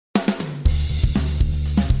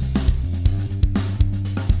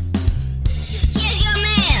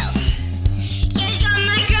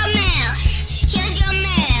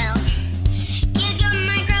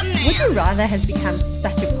rather has become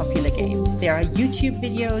such a popular game. There are YouTube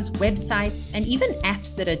videos, websites, and even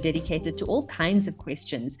apps that are dedicated to all kinds of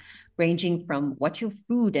questions, ranging from what your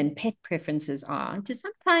food and pet preferences are to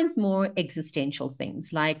sometimes more existential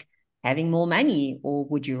things like having more money or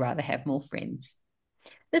would you rather have more friends.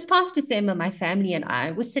 This past December, my family and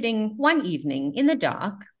I were sitting one evening in the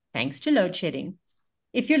dark, thanks to load shedding.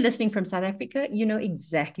 If you're listening from South Africa, you know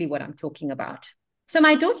exactly what I'm talking about. So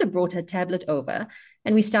my daughter brought her tablet over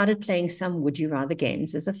and we started playing some Would You Rather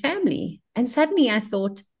games as a family. And suddenly I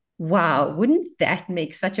thought, wow, wouldn't that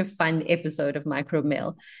make such a fun episode of Microbe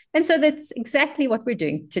Mail? And so that's exactly what we're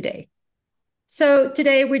doing today. So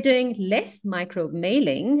today we're doing less microbe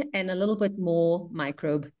mailing and a little bit more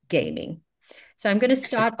microbe gaming. So I'm going to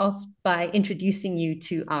start off by introducing you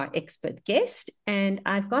to our expert guest. And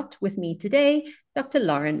I've got with me today, Dr.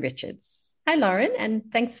 Lauren Richards. Hi, Lauren, and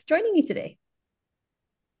thanks for joining me today.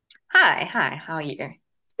 Hi, how are you?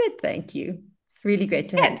 Good, thank you. It's really great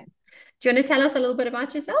to have Good. you. Do you want to tell us a little bit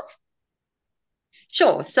about yourself?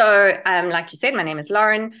 Sure. So, like you said, my name is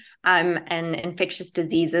Lauren. I'm an infectious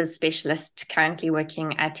diseases specialist currently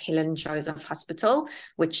working at Helen Joseph Hospital,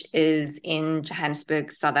 which is in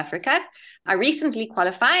Johannesburg, South Africa. I recently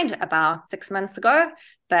qualified about 6 months ago,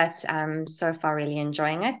 but so far really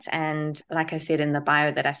enjoying it. And like I said in the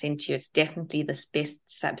bio that I sent you, it's definitely the best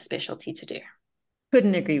subspecialty to do.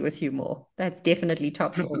 Couldn't agree with you more. That's definitely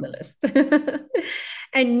tops on the list.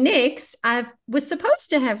 And next, I was supposed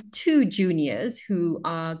to have two juniors who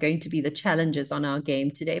are going to be the challengers on our game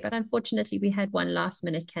today, but unfortunately, we had one last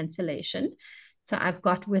minute cancellation. So I've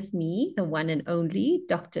got with me the one and only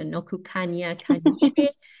Dr. Nokukanya Kanyile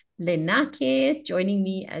Lenake joining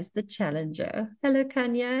me as the challenger. Hello,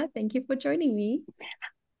 Kanya. Thank you for joining me.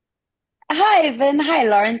 Hi, Vin. Hi,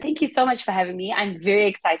 Lauren. Thank you so much for having me. I'm very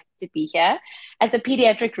excited to be here. As a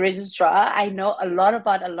pediatric registrar, I know a lot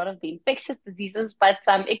about a lot of the infectious diseases, but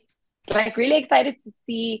like really excited to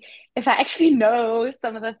see if I actually know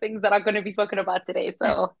some of the things that are going to be spoken about today.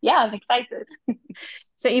 So yeah, I'm excited.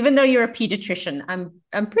 So even though you're a pediatrician,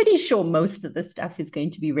 I'm pretty sure most of the stuff is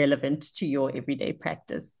going to be relevant to your everyday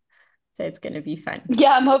practice. So it's going to be fun.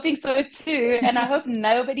 Yeah, I'm hoping so too. And I hope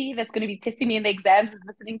nobody that's going to be testing me in the exams is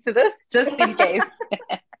listening to this, just in case.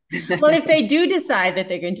 Well, if they do decide that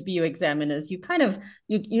they're going to be your examiners, you kind of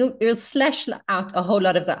you'll slash out a whole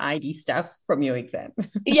lot of the ID stuff from your exam.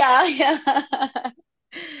 Yeah, yeah.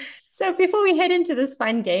 So before we head into this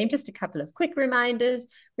fun game, just a couple of quick reminders.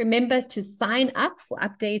 Remember to sign up for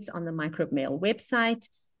updates on the Microbe Mail website.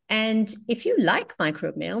 And if you like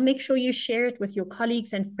Microbe Mail, make sure you share it with your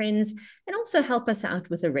colleagues and friends and also help us out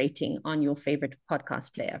with a rating on your favorite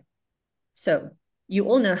podcast player. So you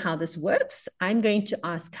all know how this works. I'm going to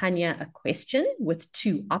ask Kanya a question with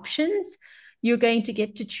two options. You're going to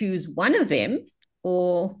get to choose one of them,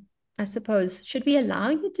 or I suppose, should we allow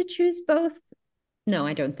you to choose both? No,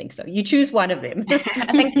 I don't think so. You choose one of them.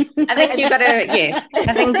 I think you've got to, yes,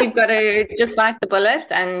 I think you've got to just bite the bullet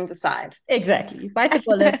and decide. Exactly. Bite the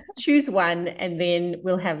bullet, choose one, and then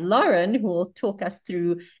we'll have Lauren who will talk us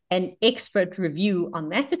through an expert review on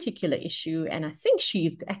that particular issue. And I think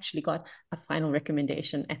she's actually got a final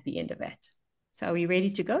recommendation at the end of that. So are we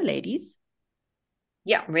ready to go, ladies?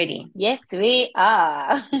 Yeah, ready. Yes, we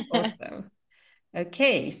are. Awesome.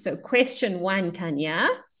 Okay, so question one, Kanya.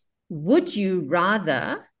 Would you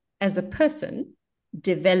rather, as a person,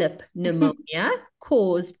 develop pneumonia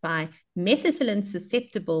caused by methicillin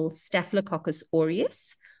susceptible Staphylococcus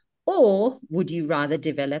aureus, or would you rather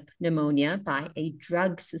develop pneumonia by a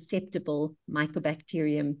drug susceptible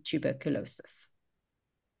Mycobacterium tuberculosis?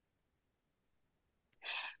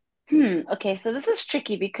 Okay, so this is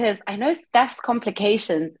tricky because I know staph's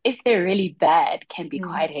complications, if they're really bad, can be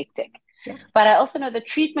quite hectic. Yeah. But I also know the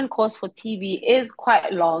treatment course for TB is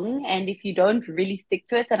quite long, and if you don't really stick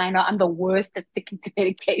to it, and I know I'm the worst at sticking to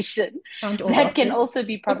medication, Aren't all that can doctors? also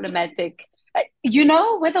be problematic. You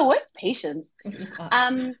know, we're the worst patients.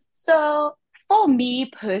 So for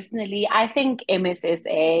me personally, I think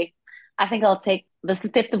MSSA, I think I'll take the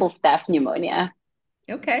susceptible staph pneumonia.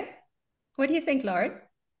 Okay. What do you think, Lauren?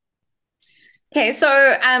 Okay,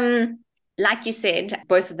 so like you said,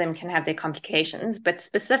 both of them can have their complications, but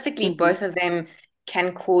specifically both of them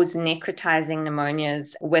can cause necrotizing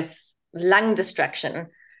pneumonias with lung destruction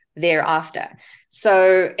thereafter.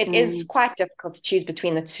 So it is quite difficult to choose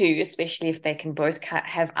between the two, especially if they can both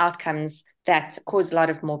have outcomes that cause a lot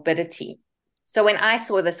of morbidity. So when I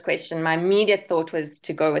saw this question, my immediate thought was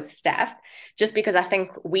to go with staph, just because I think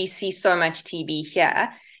we see so much TB here.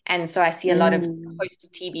 And so I see a lot of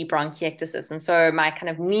post-TB bronchiectasis. And so my kind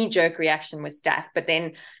of knee-jerk reaction was staph. But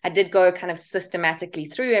then I did go kind of systematically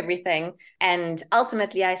through everything. And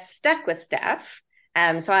ultimately, I stuck with staph.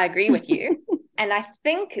 So I agree with you. And I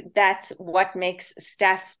think that what makes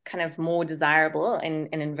staph kind of more desirable in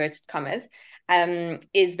inverted commas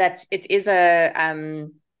is that it is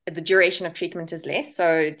the duration of treatment is less.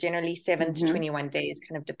 So generally 7 to 21 days,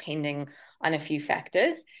 kind of depending on a few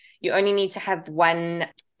factors. You only need to have one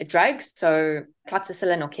drug, so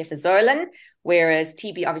cloxacillin or cefazolin, whereas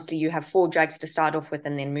TB, obviously, you have 4 drugs to start off with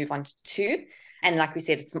and then move on to 2. And like we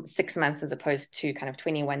said, it's 6 months as opposed to kind of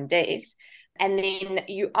 21 days. And then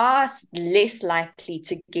you are less likely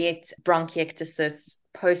to get bronchiectasis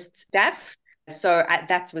post-staph. So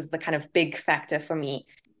that was the kind of big factor for me.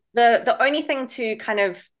 The only thing to kind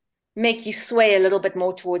of make you sway a little bit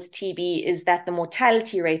more towards TB is that the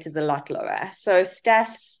mortality rate is a lot lower. So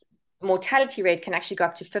staph's mortality rate can actually go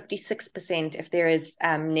up to 56% if there is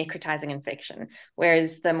necrotizing infection,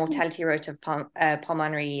 whereas the mortality rate of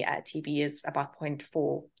pulmonary TB is about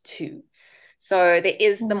 0.42. So there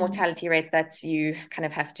is the mortality rate that you kind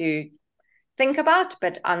of have to think about,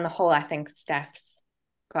 but on the whole, I think staph's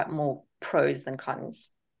got more pros than cons.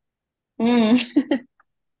 You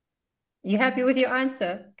happy with your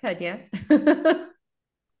answer, Kadya?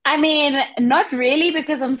 I mean, not really,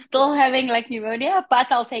 because I'm still having like pneumonia,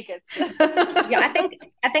 but I'll take it. Yeah,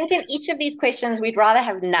 I think in each of these questions we'd rather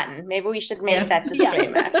have none. Maybe we should make that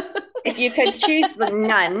disclaimer. If you could choose the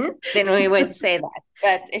none, then we would say that.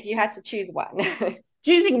 But if you had to choose one,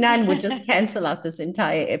 choosing none would just cancel out this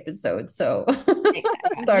entire episode. So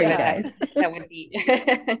sorry, guys. That would be.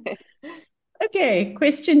 Okay,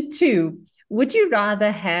 question 2. Would you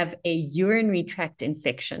rather have a urinary tract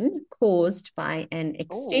infection caused by an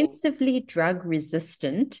extensively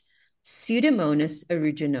drug-resistant Pseudomonas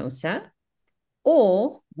aeruginosa,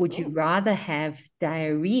 or would you rather have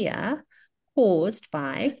diarrhea caused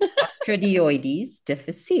by Clostridioides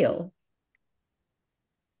difficile?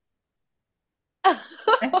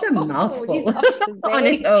 That's a mouthful on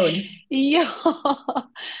its own. Yeah.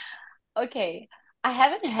 Okay. I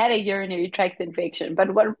haven't had a urinary tract infection, but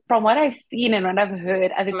from what I've seen and what I've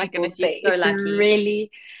heard other people say, it's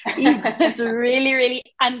really, it's really, really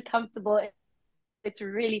uncomfortable. It's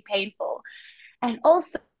really painful. And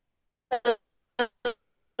also,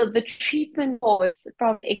 the treatment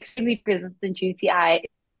from extremely resistant UTI,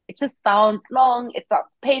 it just sounds long, it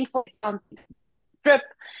sounds painful, it sounds drip,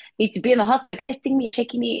 need to be in the hospital testing me,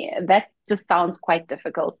 checking me. That just sounds quite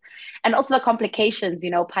difficult. And also the complications,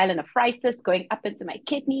 pyelonephritis going up into my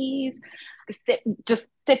kidneys, just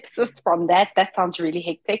sepsis from that. That sounds really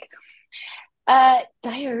hectic.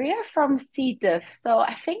 Diarrhea from C. diff. So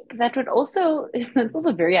I think that would also, it's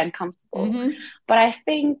also very uncomfortable. But I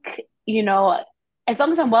think, as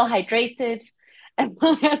long as I'm well hydrated, as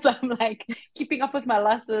long as I'm like keeping up with my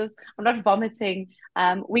losses, I'm not vomiting,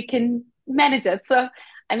 we can manage it. So,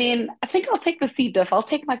 I mean, I think I'll take the C. diff. I'll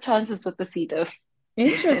take my chances with the C. diff.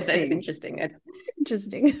 Interesting. That's interesting.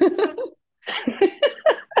 Interesting.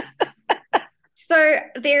 So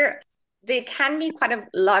there can be quite a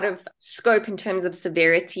lot of scope in terms of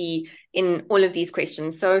severity in all of these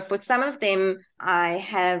questions. So for some of them, I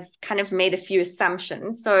have kind of made a few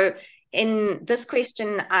assumptions. So in this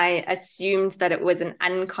question, I assumed that it was an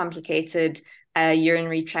uncomplicated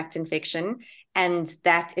urinary tract infection and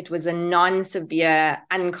that it was a non-severe,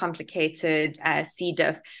 uncomplicated C.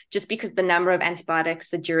 diff, just because the number of antibiotics,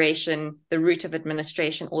 the duration, the route of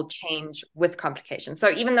administration all change with complications. So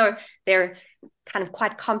even though they're kind of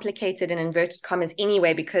quite complicated in inverted commas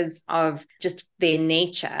anyway, because of just their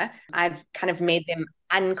nature, I've kind of made them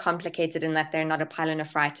uncomplicated in that they're not a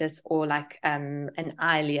pyelonephritis or like an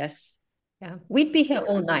ileus. Yeah, we'd be here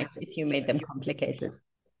all night if you made them complicated.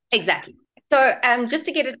 Exactly. So just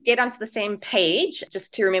to get onto the same page,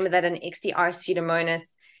 just to remember that an XDR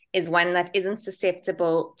Pseudomonas is one that isn't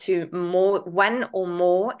susceptible to one or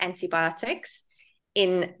more antibiotics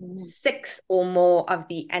in 6 or more of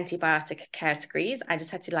the antibiotic categories. I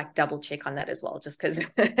just had to like double check on that as well, just because.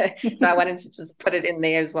 So I wanted to just put it in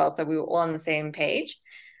there as well, so we were all on the same page.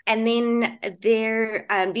 And then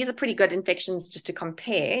these are pretty good infections just to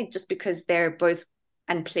compare, just because they're both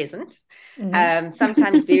unpleasant,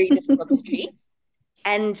 sometimes very difficult to treat.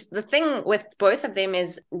 And the thing with both of them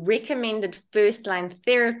is recommended first-line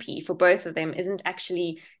therapy for both of them isn't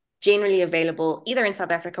actually generally available either in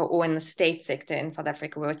South Africa or in the state sector in South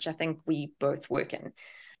Africa, which I think we both work in.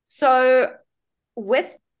 So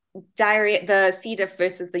with diarrhea, the C. diff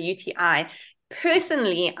versus the UTI,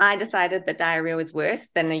 personally, I decided that diarrhea was worse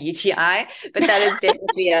than a UTI, but that is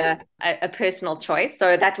definitely a personal choice.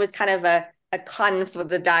 So that was kind of a con for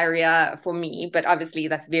the diarrhea for me, but obviously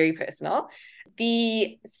that's very personal.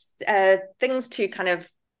 The things to kind of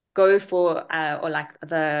go for, or like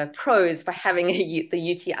the pros for having the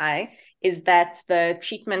UTI, is that the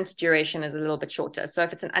treatment duration is a little bit shorter. So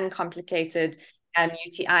if it's an uncomplicated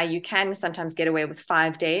UTI, you can sometimes get away with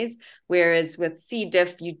 5 days, whereas with C.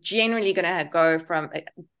 diff, you're generally going to go from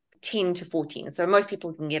 10 to 14. So most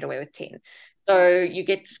people can get away with 10. So you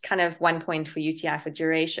get kind of 1 point for UTI for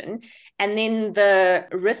duration. And then the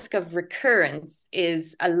risk of recurrence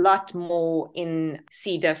is a lot more in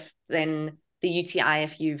C. diff than the UTI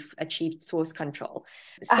if you've achieved source control.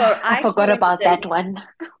 So I forgot about that one.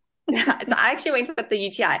 So I actually went with the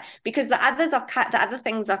UTI because the other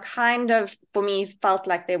things are kind of, for me, felt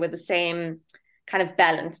like they were the same kind of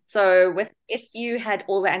balanced. So if you had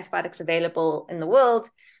all the antibiotics available in the world,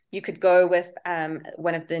 you could go with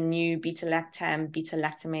one of the new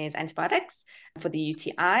beta-lactamase antibiotics for the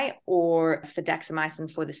UTI, or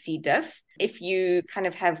fidaxomicin for the C. diff. If you kind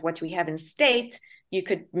of have what we have in state, you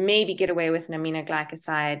could maybe get away with an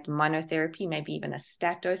aminoglycoside monotherapy, maybe even a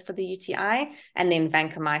stat dose for the UTI, and then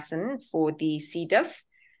vancomycin for the C. diff.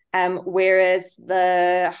 Whereas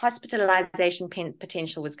the hospitalization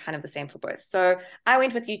potential was kind of the same for both. So I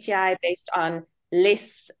went with UTI based on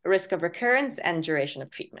less risk of recurrence and duration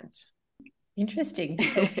of treatment. Interesting.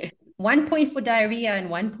 1 point for diarrhea and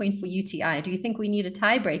 1 point for UTI. Do you think we need a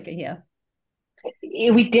tiebreaker here?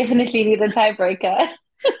 We definitely need a tiebreaker.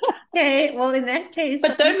 Okay, well, in that case.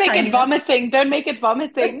 But don't make it vomiting. Don't make it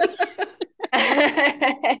vomiting.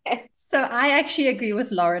 So I actually agree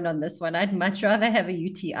with Lauren on this one. I'd much rather have a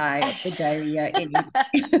UTI or the diarrhea anyway.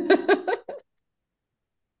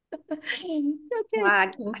 Okay.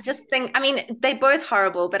 Wow, I just think, I mean, they're both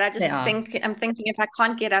horrible, but I'm thinking if I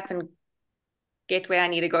can't get up and get where I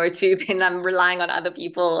need to go to, then I'm relying on other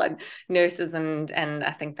people and nurses, and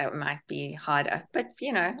I think that might be harder. But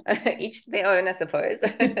each their own, I suppose.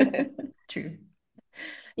 True.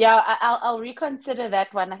 Yeah, I'll reconsider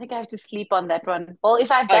that one. I think I have to sleep on that one. Well, if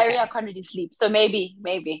I have diarrhea, I can't really sleep. So maybe.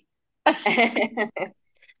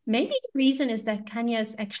 Maybe the reason is that Kanya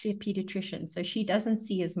is actually a pediatrician, so she doesn't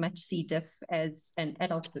see as much C. diff as an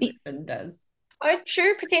adult physician does. Oh,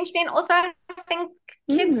 true, potentially. And also, I think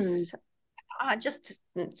kids are just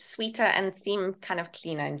sweeter and seem kind of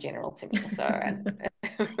cleaner in general to me. So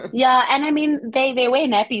yeah, and I mean they wear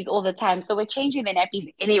nappies all the time, so we're changing the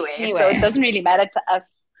nappies anyway. So it doesn't really matter to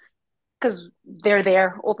us because they're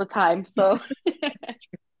there all the time. So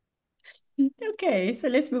okay, so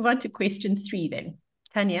let's move on to question 3 then.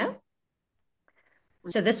 Tanya,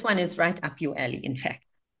 so this one is right up your alley, in fact.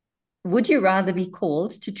 Would you rather be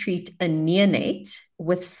called to treat a neonate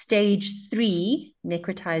with stage 3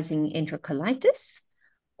 necrotizing enterocolitis,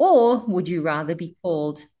 or would you rather be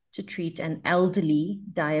called to treat an elderly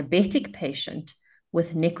diabetic patient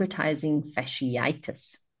with necrotizing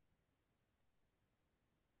fasciitis?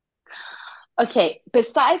 Okay,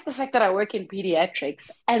 besides the fact that I work in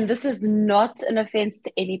pediatrics, and this is not an offense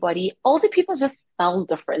to anybody, older people just smell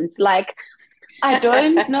different. Like, I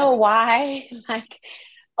don't know why. Like,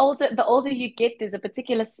 the older you get, there's a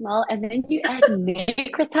particular smell, and then you add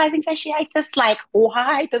necrotizing fasciitis. Like,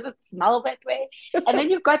 why does it smell that way? And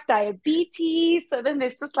then you've got diabetes, so then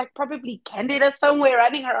there's just like probably candida somewhere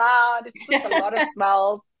running around. It's just a lot of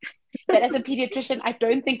smells that, as a pediatrician, I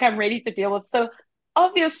don't think I'm ready to deal with. So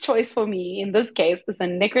obvious choice for me in this case is a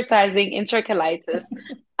necrotizing enterocolitis,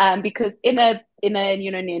 because in a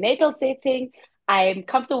neonatal setting, I'm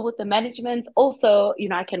comfortable with the management. Also,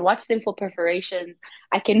 I can watch them for perforations.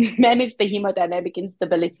 I can manage the hemodynamic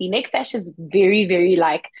instability. Neck fascia is very, very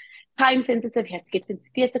time sensitive. You have to get into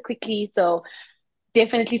theater quickly. So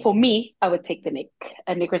definitely for me, I would take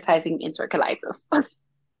a necrotizing enterocolitis.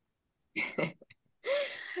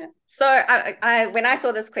 So when I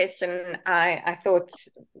saw this question, I thought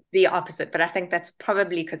the opposite, but I think that's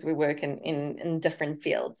probably because we work in different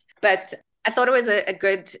fields. But I thought it was a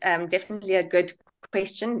good, definitely a good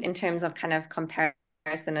question in terms of kind of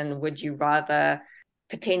comparison and would you rather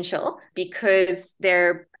potential, because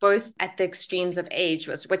they're both at the extremes of age,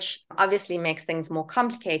 which obviously makes things more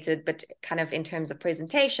complicated, but kind of in terms of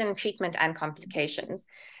presentation, treatment, and complications.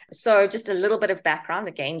 So just a little bit of background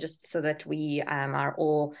again, just so that we are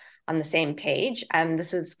all on the same page.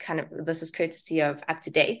 This is courtesy of Up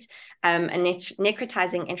to Date. A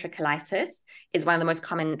necrotizing enterocolitis is one of the most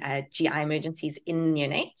common GI emergencies in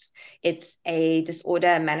neonates. It's a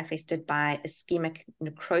disorder manifested by ischemic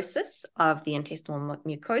necrosis of the intestinal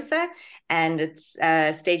mucosa, and it's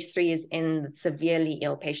stage 3 is in severely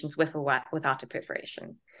ill patients with or without a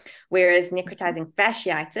perforation. Whereas necrotizing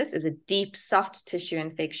fasciitis is a deep soft tissue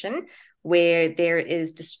infection where there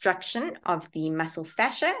is destruction of the muscle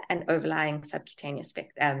fascia and overlying subcutaneous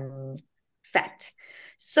fat.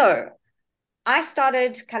 So I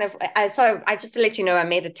started so I just to let you know, I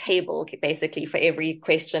made a table basically for every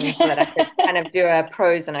question so that I could kind of do a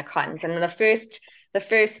pros and a cons. And the first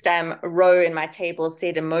row in my table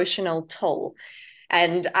said emotional toll.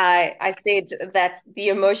 And I said that the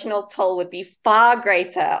emotional toll would be far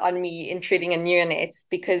greater on me in treating a neonate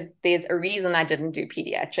because there's a reason I didn't do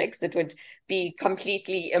pediatrics. It would be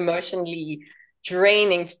completely emotionally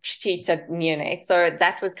draining to treat a neonate. So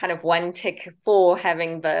that was kind of one tick for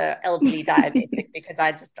having the elderly diabetic because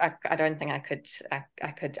I don't think I could,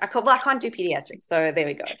 well, I can't do pediatrics. So there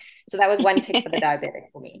we go. So that was one tick for the diabetic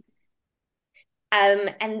for me.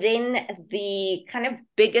 And then the kind of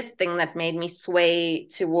biggest thing that made me sway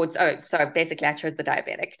towards, so basically I chose the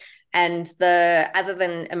diabetic. And other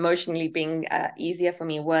than emotionally being easier for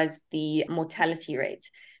me was the mortality rate.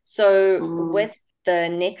 So with the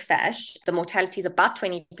neck fash, the mortality is about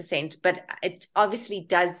 20%, but it obviously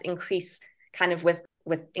does increase kind of with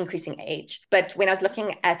increasing age. But when I was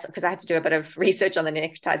looking at, because I had to do a bit of research on the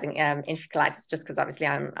necrotizing enterocolitis, just because obviously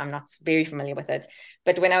I'm not very familiar with it.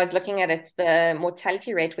 But when I was looking at it, the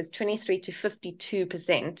mortality rate was 23 to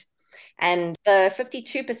 52%. And the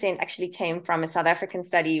 52% actually came from a South African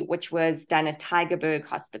study, which was done at Tygerberg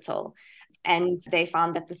Hospital. And they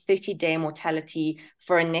found that the 30-day mortality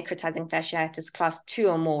for a necrotizing fasciitis class 2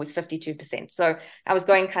 or more was 52%. So I was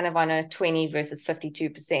going kind of on a 20 versus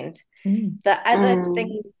 52%. The other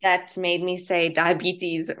things that made me say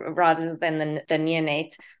diabetes rather than the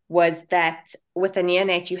neonate was that with a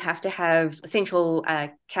neonate, you have to have a central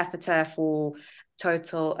catheter for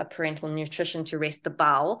total parental nutrition to rest the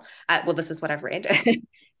bowel. Well, this is what I've read.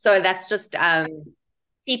 So that's just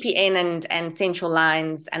TPN and central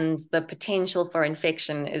lines, and the potential for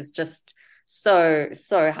infection is just so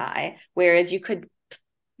high. Whereas you could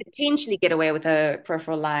potentially get away with a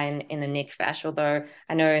peripheral line in a neck fash, although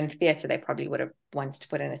I know in theatre they probably would have wanted to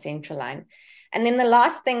put in a central line. And then the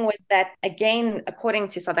last thing was that, again, according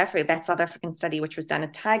to South African study, which was done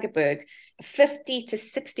at Tygerberg, 50 to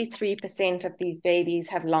 63% of these babies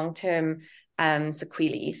have long-term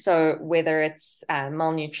sequelae. So whether it's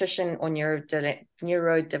malnutrition or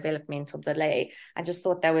neurodevelopmental delay, I just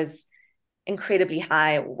thought that was incredibly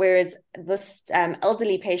high. Whereas this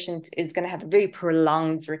elderly patient is going to have a very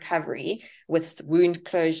prolonged recovery with wound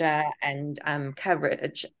closure and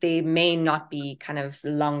coverage. There may not be kind of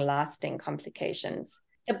long-lasting complications.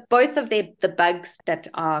 Both of the bugs that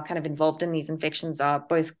are kind of involved in these infections are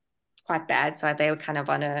both quite bad. So they were kind of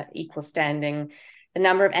on an equal standing. The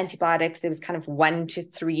number of antibiotics, there was kind of 1 to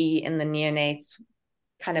 3 in the neonates,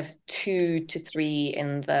 kind of 2 to 3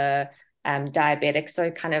 in the diabetics, so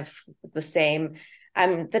kind of the same.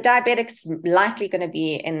 The diabetics likely going to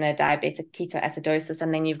be in the diabetic ketoacidosis,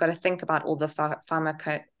 and then you've got to think about all the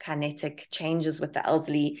pharmacokinetic changes with the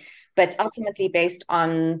elderly. But ultimately, based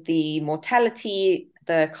on the mortality,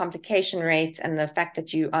 the complication rate, and the fact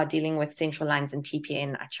that you are dealing with central lines and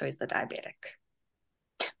TPN, I chose the diabetic.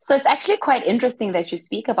 So it's actually quite interesting that you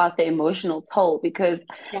speak about the emotional toll, because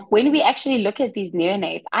when we actually look at these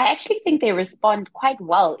neonates, I actually think they respond quite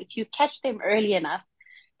well. If you catch them early enough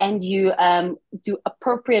and you do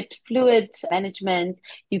appropriate fluid management,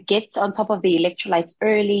 you get on top of the electrolytes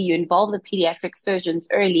early, you involve the pediatric surgeons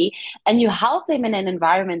early, and you house them in an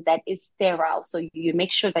environment that is sterile. So you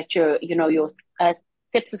make sure that your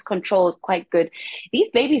sepsis control is quite good. These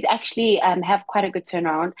babies actually have quite a good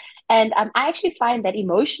turnaround. And I actually find that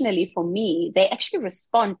emotionally for me, they actually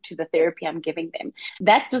respond to the therapy I'm giving them.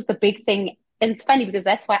 That was the big thing. And it's funny because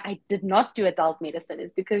that's why I did not do adult medicine,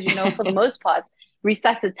 is because, for the most part,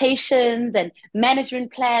 resuscitations and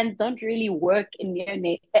management plans don't really work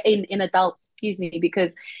in adults,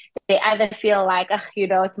 because they either feel like,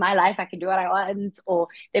 it's my life, I can do what I want, or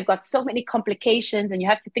they've got so many complications and you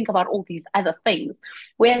have to think about all these other things.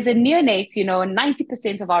 Whereas in neonates,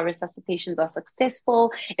 90% of our resuscitations are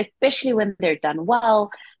successful, especially when they're done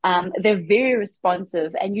well. They're very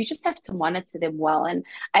responsive, and you just have to monitor them well. And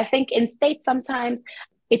I think in states sometimes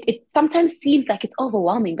it sometimes seems like it's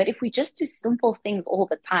overwhelming, but if we just do simple things all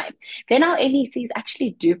the time, then our NECs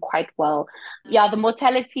actually do quite well. Yeah, the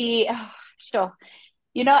mortality, sure.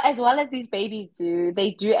 As well as these babies do,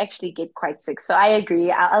 they do actually get quite sick. So I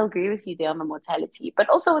agree. I'll agree with you there on the mortality, but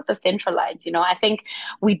also with the central lines. I think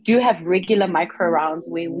we do have regular micro rounds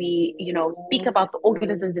where we, speak about the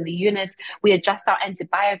organisms in the unit. We adjust our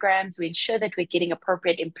antibiograms. We ensure that we're getting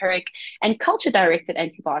appropriate empiric and culture-directed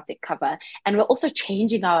antibiotic cover. And we're also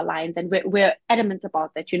changing our lines, and we're adamant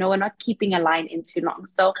about that. We're not keeping a line in too long.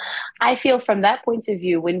 So I feel from that point of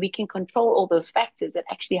view, when we can control all those factors, it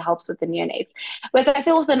actually helps with the neonates. Whereas I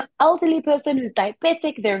feel with an elderly person who's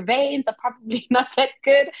diabetic, their veins are probably not that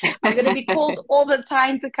good. I'm going to be called all the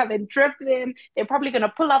time to come and drip them. They're probably going to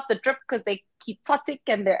pull out the drip because they're ketotic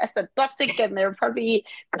and they're acidotic and they're probably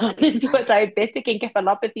gone into a diabetic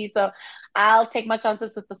encephalopathy. So I'll take my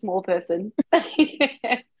chances with the small person.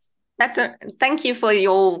 Thank you for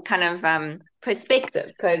your kind of perspective,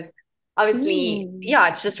 because obviously, yeah,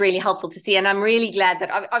 it's just really helpful to see. And I'm really glad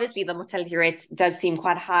that obviously the mortality rate does seem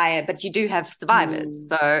quite high, but you do have survivors.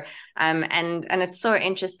 So, and it's so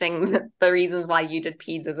interesting the reasons why you did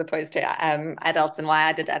peds as opposed to adults, and why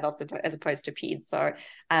I did adults as opposed to peds. So,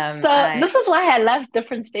 this is why I love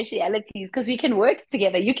different specialities, because we can work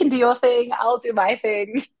together. You can do your thing, I'll do my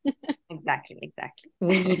thing. Exactly.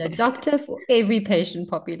 We need a doctor for every patient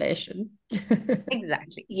population.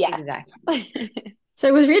 Exactly. Yeah. Exactly. So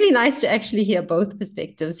it was really nice to actually hear both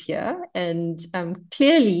perspectives here. And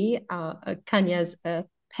clearly, Kanya's a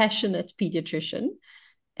passionate pediatrician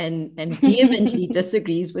and vehemently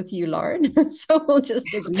disagrees with you, Lauren. So we'll just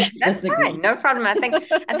agree to That's disagree. fine. No problem. I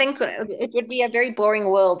think it would be a very boring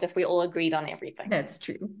world if we all agreed on everything. That's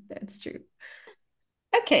true.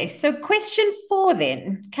 Okay, so question 4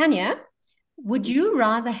 then. Kanya, would you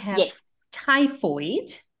rather have typhoid,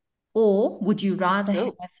 or would you rather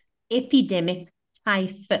have epidemic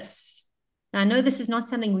typhus? Now, I know this is not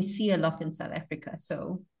something we see a lot in South Africa,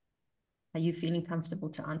 so are you feeling comfortable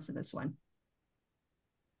to answer this one?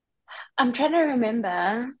 I'm trying to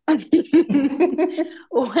remember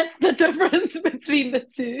what's the difference between the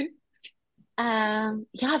two.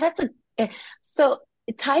 That's so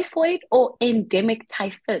typhoid or endemic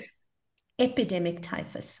typhus? Epidemic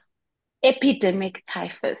typhus. Epidemic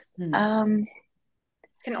typhus. You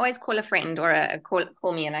can always call a friend or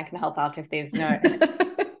call me, and I can help out if there's no.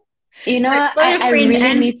 I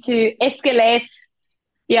really need to escalate.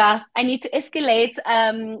 Yeah, I need to escalate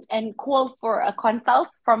and call for a consult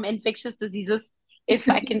from infectious diseases if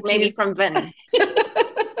I can. Maybe from Vin.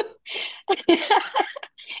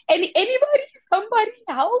 Anybody, somebody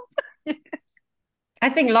help. I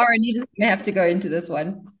think Lauren, you just have to go into this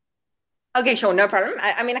one. Okay, sure, no problem.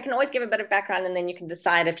 I mean, I can always give a bit of background, and then you can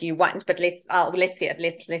decide if you want. But let's see it.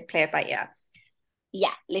 Let's play it by ear.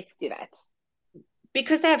 Yeah, let's do that.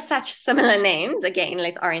 Because they have such similar names, again,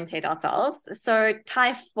 let's orientate ourselves. So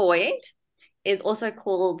typhoid is also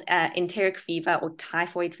called enteric fever or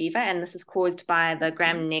typhoid fever, and this is caused by the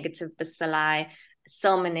gram-negative bacilli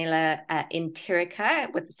Salmonella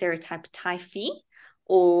enterica with the serotype typhi,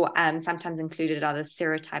 or sometimes included are the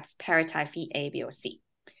serotypes paratyphi A, B, or C.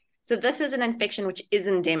 So this is an infection which is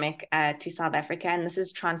endemic to South Africa, and this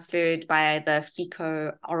is transferred by the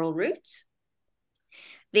fecal-oral route.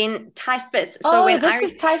 Then typhus. So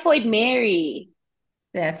this is Typhoid Mary.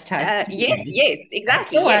 That's typhoid. Yes,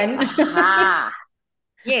 exactly. Yes.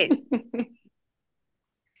 Yes.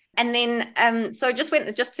 And then, so just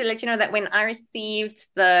to let you know that when I received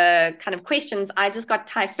the kind of questions, I just got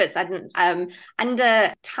typhus. I didn't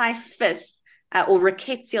under typhus or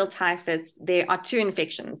rickettsial typhus. There are 2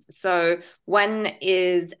 infections. So one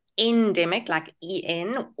is endemic, like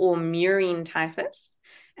EN, or murine typhus.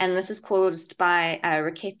 And this is caused by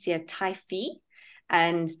Rickettsia typhi,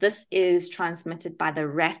 and this is transmitted by the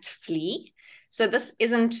rat flea. So this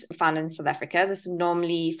isn't found in South Africa. This is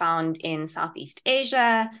normally found in Southeast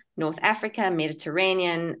Asia, North Africa,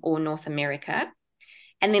 Mediterranean, or North America.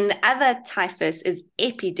 And then the other typhus is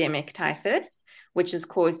epidemic typhus, which is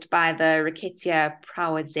caused by the Rickettsia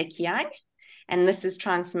prowazekii, and this is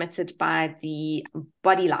transmitted by the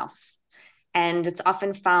body louse. And it's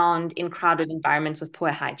often found in crowded environments with poor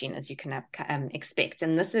hygiene, as you can expect.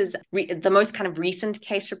 And this is the most kind of recent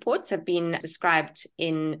case reports have been described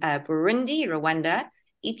in Burundi, Rwanda,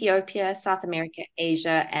 Ethiopia, South America,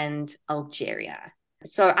 Asia, and Algeria.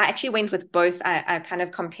 So I actually went with both. I kind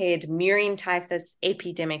of compared murine typhus,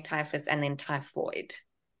 epidemic typhus, and then typhoid.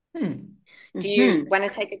 Do you want to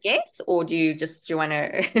take a guess, or do you want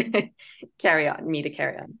to carry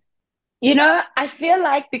on? I feel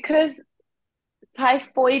like because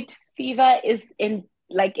typhoid fever is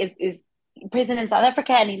present in South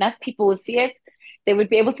Africa and enough people will see it, they would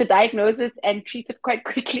be able to diagnose it and treat it quite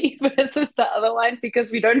quickly versus the other one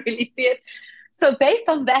because we don't really see it. So based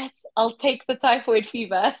on that, I'll take the typhoid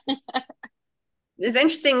fever. It's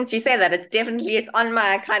interesting that you say that. It's on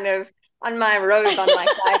my on my road on like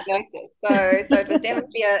diagnosis. So it was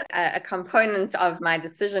definitely a component of my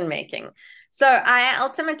decision making. So I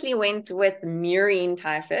ultimately went with murine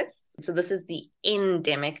typhus. So this is the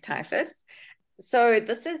endemic typhus. So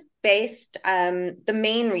this is based, the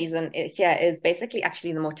main reason here is basically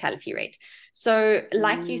actually the mortality rate. So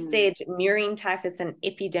like you said, murine typhus and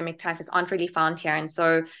epidemic typhus aren't really found here. And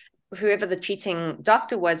so whoever the treating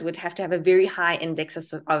doctor was would have to have a very high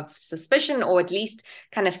index of suspicion, or at least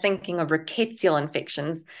kind of thinking of rickettsial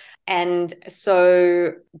infections. And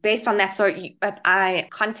so based on that, I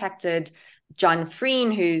contacted John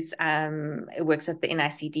Freen, who's works at the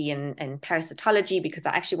NICD in parasitology, because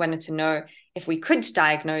I actually wanted to know if we could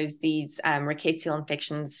diagnose these rickettsial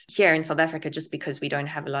infections here in South Africa, just because we don't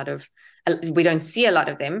see a lot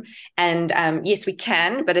of them. And yes, we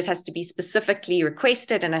can, but it has to be specifically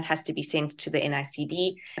requested and it has to be sent to the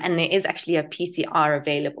NICD. And there is actually a PCR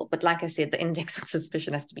available. But like I said, the index of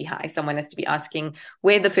suspicion has to be high. Someone has to be asking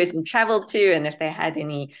where the person traveled to and if they had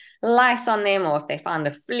any lice on them or if they found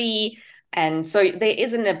a flea. And so there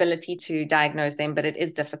is an ability to diagnose them, but it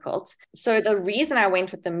is difficult. So the reason I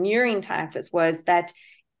went with the murine typhus was that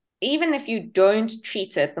even if you don't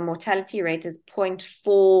treat it, the mortality rate is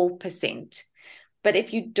 0.4%. But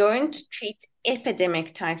if you don't treat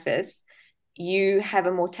epidemic typhus, you have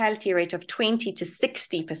a mortality rate of 20 to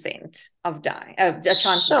 60% of a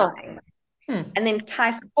chance of dying. And then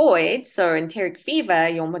typhoid, so enteric fever,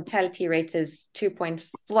 your mortality rate is 2.5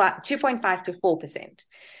 to 4%.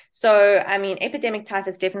 So, I mean, epidemic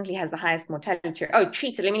typhus definitely has the highest mortality. Oh,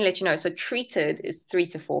 treated, let me let you know. So treated is 3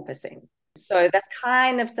 to 4%. So that's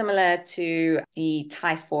kind of similar to the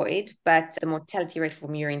typhoid, but the mortality rate for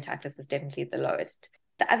murine typhus is definitely the lowest.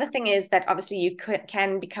 The other thing is that obviously you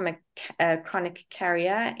can become a chronic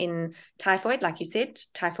carrier in typhoid, like you said,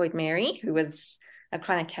 Typhoid Mary, who was a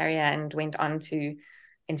chronic carrier and went on to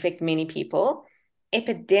infect many people.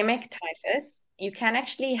 Epidemic typhus, you can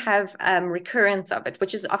actually have recurrence of it,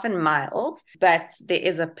 which is often mild, but there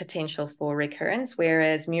is a potential for recurrence,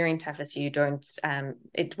 whereas murine typhus, it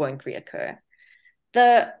won't reoccur.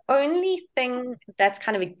 The only thing that's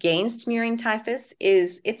kind of against murine typhus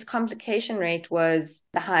is its complication rate was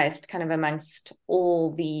the highest kind of amongst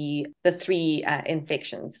all the three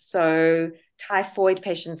infections. So typhoid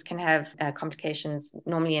patients can have complications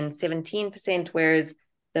normally in 17%, whereas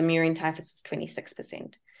the murine typhus was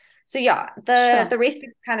 26%. So yeah, the rest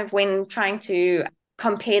is kind of, when trying to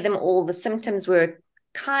compare them all, the symptoms were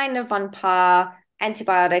kind of on par.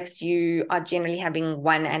 Antibiotics, you are generally having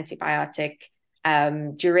one antibiotic.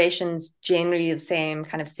 Durations generally the same,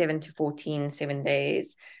 kind of 7 to 14, 7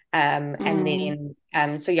 days. And then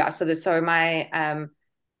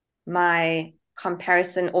my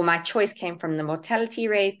comparison, or my choice, came from the mortality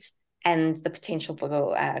rate and the potential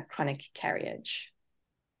for chronic carriage.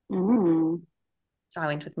 So I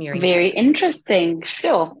went with murine Very typhus. interesting.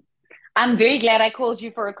 Sure. I'm very glad I called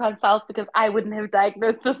you for a consult, because I wouldn't have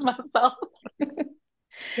diagnosed this myself.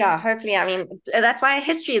 Yeah, hopefully. I mean, that's why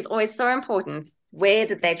history is always so important. Where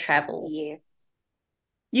did they travel? Yes.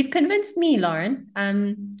 You've convinced me, Lauren.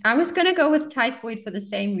 I was going to go with typhoid for the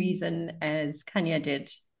same reason as Kanya did,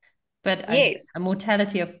 but yes, a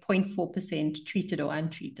mortality of 0.4% treated or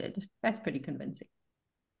untreated. That's pretty convincing.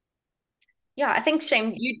 Yeah, I think,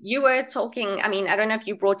 Shane, you were talking, I mean, I don't know if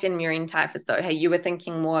you brought in murine typhus though. Hey, you were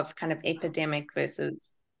thinking more of kind of epidemic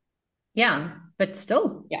versus. Yeah, but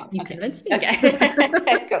still, Yeah, you okay. convinced me.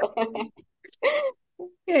 Okay, cool.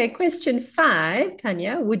 Okay, question 5,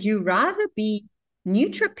 Tanya. Would you rather be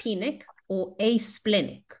neutropenic or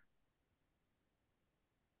asplenic?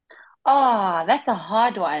 Oh, that's a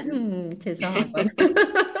hard one. It is a hard one.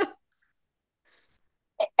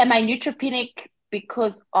 Am I neutropenic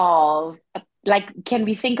because of, like, can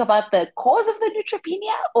we think about the cause of the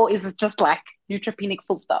neutropenia, or is it just like neutropenic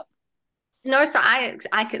full stop? No, so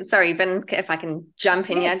I could, sorry, Ben, if I can jump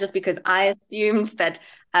in here, just because I assumed that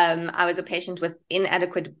I was a patient with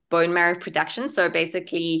inadequate bone marrow production. So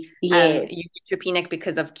basically, Yes. you're neutropenic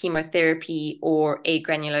because of chemotherapy or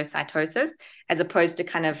agranulocytosis, as opposed to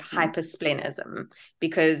kind of hypersplenism,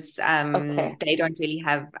 because Okay. they don't really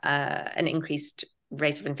have an increased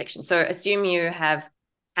rate of infection. So assume you have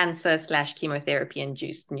cancer / chemotherapy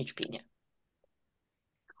induced neutropenia.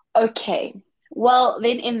 Okay. Well,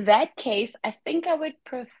 then in that case, I think I would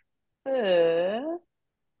prefer.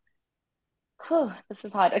 This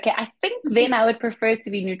is hard. Okay, I think then I would prefer to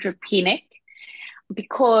be neutropenic,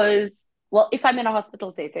 because, well, if I'm in a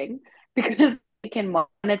hospital setting, because I can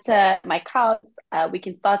monitor my counts, We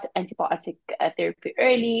can start antibiotic therapy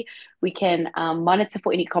early. We can monitor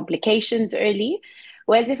for any complications early.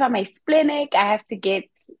 Whereas if I'm a splenic, I have to get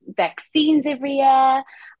vaccines every year,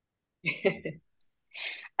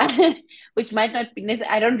 which might not be necessary.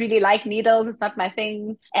 I don't really like needles. It's not my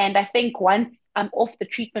thing. And I think once I'm off the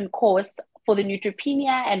treatment course for the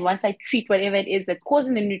neutropenia, and once I treat whatever it is that's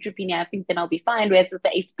causing the neutropenia, I think then I'll be fine. Whereas with the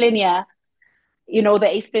asplenia,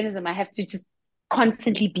 the asplenism, I have to just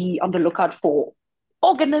constantly be on the lookout for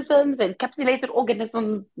organisms, encapsulated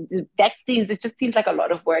organisms, vaccines. It just seems like a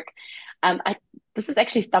lot of work. This has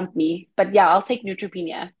actually stumped me, but yeah, I'll take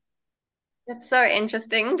neutropenia. That's so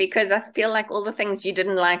interesting because I feel like all the things you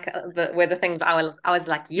didn't like were the things I was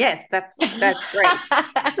like, yes, that's great.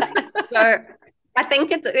 So I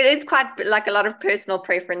think it is quite like a lot of personal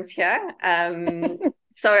preference here.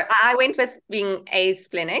 So I went with being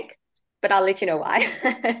asplenic, but I'll let you know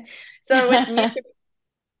why. So with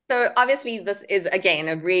so obviously this is again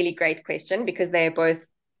a really great question because they're both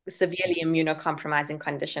severely immunocompromising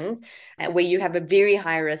conditions where you have a very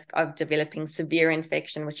high risk of developing severe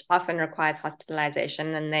infection, which often requires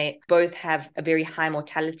hospitalization, and they both have a very high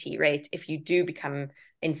mortality rate if you do become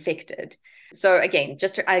infected. So again,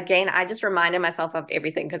 I just reminded myself of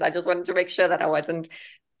everything because I just wanted to make sure that I wasn't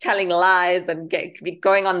telling lies and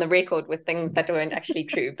going on the record with things that weren't actually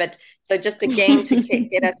true. But so just again to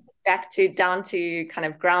get us down to kind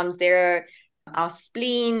of ground zero, our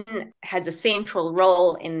spleen has a central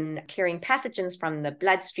role in clearing pathogens from the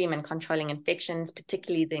bloodstream and controlling infections,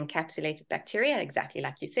 particularly the encapsulated bacteria, exactly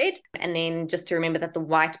like you said. And then just to remember that the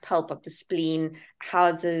white pulp of the spleen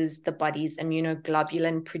houses the body's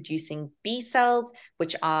immunoglobulin producing B cells,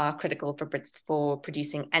 which are critical for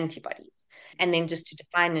producing antibodies. And then just to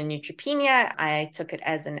define a neutropenia, I took it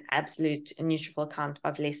as an absolute neutrophil count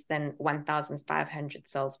of less than 1,500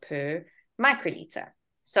 cells per microliter.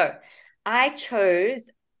 So I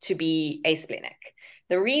chose to be asplenic.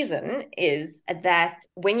 The reason is that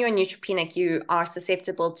when you're neutropenic, you are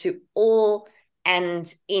susceptible to all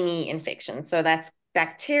and any infection. So that's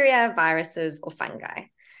bacteria, viruses, or fungi.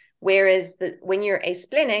 Whereas when you're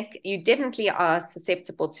asplenic, you definitely are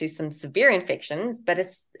susceptible to some severe infections, but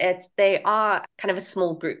they are kind of a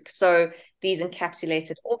small group. So these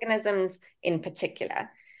encapsulated organisms in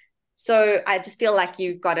particular. So I just feel like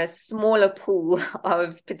you've got a smaller pool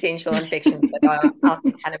of potential infections that are out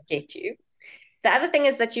to kind of get you. The other thing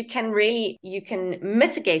is that you can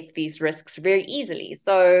mitigate these risks very easily.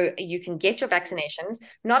 So you can get your vaccinations.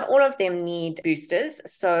 Not all of them need boosters.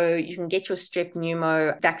 So you can get your strep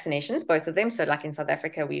pneumo vaccinations, both of them. So like in South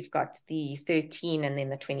Africa, we've got the 13 and then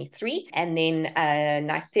the 23. And then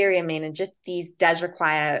Neisseria meningitis does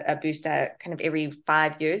require a booster kind of every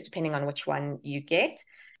 5 years, depending on which one you get.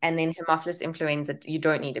 And then Haemophilus influenza, you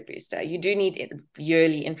don't need a booster. You do need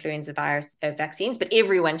yearly influenza virus vaccines, but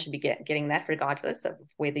everyone should be getting that regardless of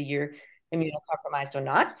whether you're immunocompromised or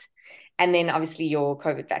not. And then obviously your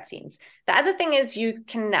COVID vaccines. The other thing is you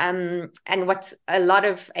can, and what a lot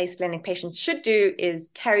of asplenic patients should do is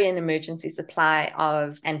carry an emergency supply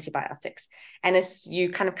of antibiotics. And as you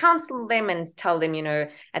kind of counsel them and tell them,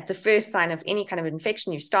 at the first sign of any kind of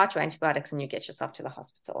infection, you start your antibiotics and you get yourself to the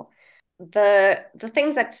hospital. The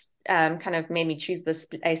things that kind of made me choose this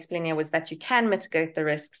asplenia was that you can mitigate the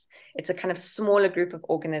risks. It's a kind of smaller group of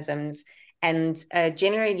organisms. And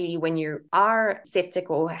generally, when you are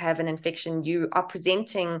septic or have an infection, you are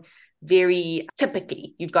presenting very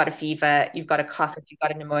typically. You've got a fever, you've got a cough, if you've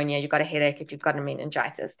got a pneumonia, you've got a headache, if you've got a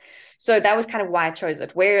meningitis. So that was kind of why I chose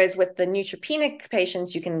it. Whereas with the neutropenic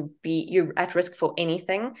patients, you're at risk for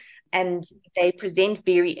anything, and they present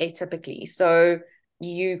very atypically. So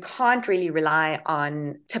you can't really rely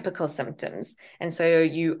on typical symptoms. And so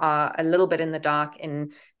you are a little bit in the dark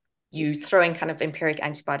and you throwing kind of empiric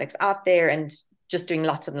antibiotics out there and just doing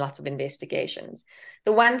lots and lots of investigations.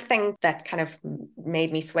 The one thing that kind of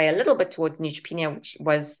made me sway a little bit towards neutropenia, which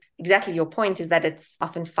was exactly your point, is that it's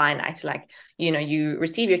often finite. Like, you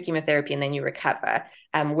receive your chemotherapy and then you recover.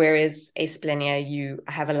 Whereas asplenia, you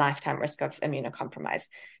have a lifetime risk of immunocompromise.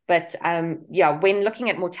 But when looking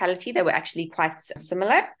at mortality, they were actually quite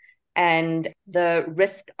similar. And the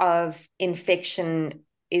risk of infection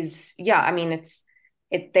is, they're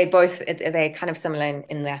kind of similar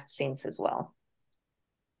in that sense as well.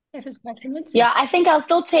 That was quite convincing. Yeah, I think I'll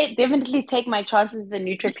still definitely take my chances with the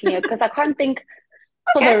neutropenia because I can't think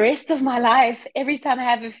for the rest of my life. Every time I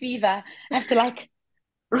have a fever, I have to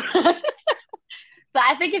So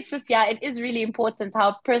I think it's just, it is really important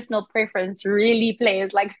how personal preference really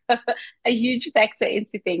plays like a huge factor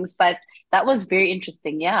into things. But that was very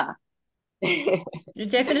interesting. Yeah. You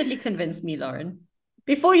definitely convinced me, Lauren.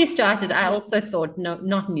 Before you started, I also thought, no,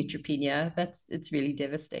 not neutropenia. It's really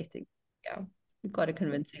devastating. Yeah, we've got a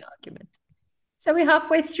convincing argument. So we're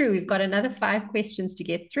halfway through. We've got another 5 questions to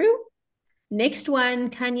get through. Next one,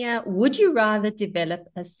 Kanya, would you rather develop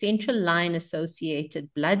a central line associated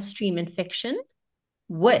bloodstream infection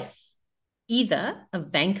with either a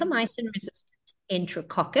vancomycin resistant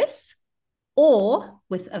enterococcus or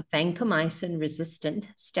with a vancomycin resistant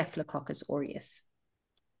Staphylococcus aureus?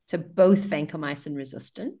 So both vancomycin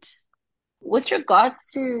resistant. With regards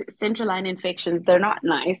to central line infections, they're not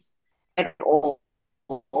nice at all.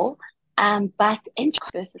 But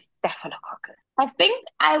enterococcus is staphylococcus. I think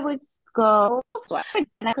I would go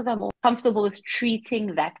because I'm more comfortable with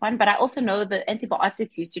treating that one. But I also know the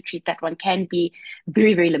antibiotics used to treat that one can be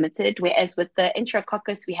very, very limited. Whereas with the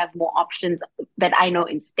enterococcus, we have more options that I know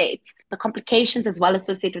in states. The complications as well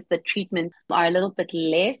associated with the treatment are a little bit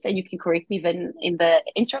less. And you can correct me even in the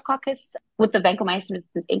enterococcus with the vancomycin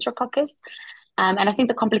resistant enterococcus. And I think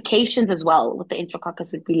the complications as well with the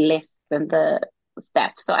enterococcus would be less than the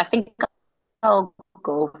staph. So I think I'll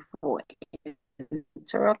go for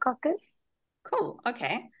enterococcus. Cool.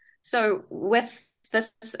 Okay. So with this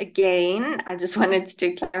again, I just wanted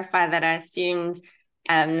to clarify that I assumed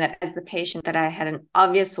that as the patient that I had an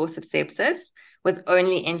obvious source of sepsis with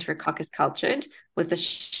only enterococcus cultured with a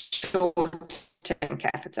short-term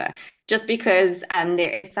catheter, just because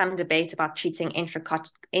there is some debate about treating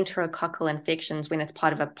enterococcal infections when it's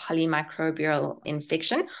part of a polymicrobial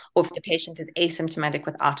infection, or if the patient is asymptomatic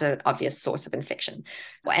without an obvious source of infection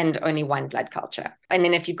and only one blood culture. And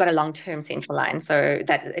then if you've got a long-term central line, so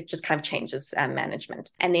that it just kind of changes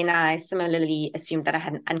management. And then I similarly assumed that I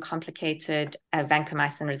had an uncomplicated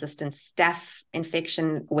vancomycin-resistant staph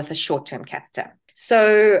infection with a short-term catheter.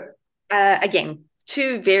 So again,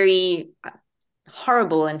 2 very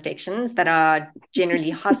horrible infections that are generally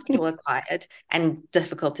hospital acquired and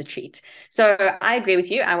difficult to treat. So I agree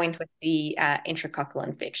with you. I went with the enterococcal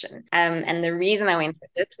infection. And the reason I went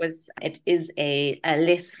with it was it is a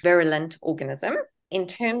less virulent organism. In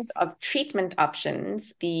terms of treatment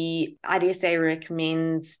options, the IDSA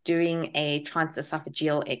recommends doing a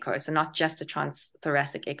transesophageal echo. So not just a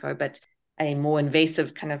transthoracic echo, but a more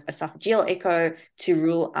invasive kind of esophageal echo to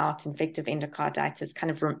rule out infective endocarditis, kind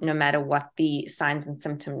of no matter what the signs and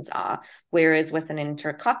symptoms are. Whereas with an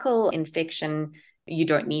enterococcal infection, you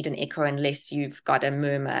don't need an echo unless you've got a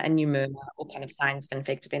murmur, a new murmur, or kind of signs of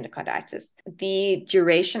infective endocarditis. The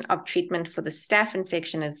duration of treatment for the staph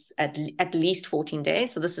infection is at least 14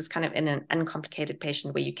 days. So this is kind of in an uncomplicated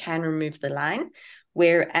patient where you can remove the line.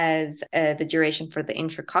 Whereas the duration for the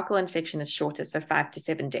enterococcal infection is shorter, so 5 to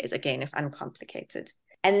 7 days, again, if uncomplicated.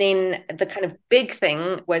 And then the kind of big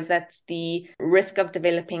thing was that the risk of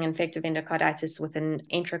developing infective endocarditis with an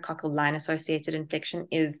enterococcal line-associated infection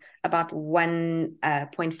is about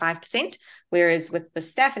 1.5%, whereas with the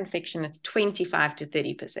staph infection, it's 25 to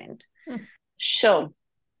 30%. Sure.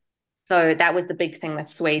 So that was the big thing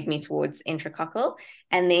that swayed me towards enterococcal.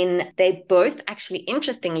 And then they both actually,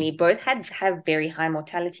 interestingly, both have very high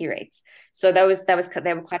mortality rates. So they were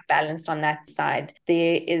quite balanced on that side.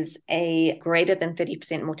 There is a greater than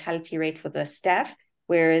 30% mortality rate for the staph,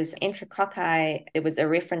 whereas enterococci, there was a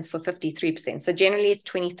reference for 53%. So generally it's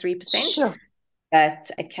 23%. Sure.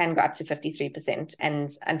 But it can go up to 53%. And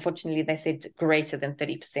unfortunately, they said greater than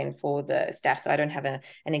 30% for the staph. So I don't have an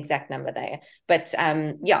exact number there. But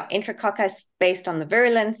yeah, enterococcus, based on the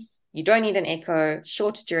virulence, you don't need an echo,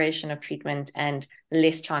 short duration of treatment, and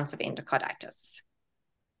less chance of endocarditis.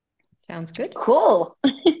 Sounds good. Cool.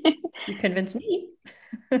 You convinced me.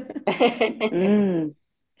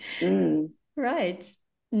 Right.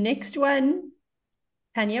 Next one.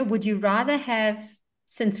 Tanya, would you rather have,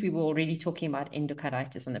 since we were already talking about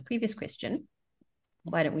endocarditis on the previous question,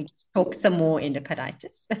 why don't we just talk some more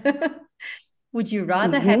endocarditis? Would you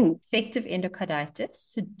rather have infective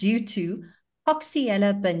endocarditis due to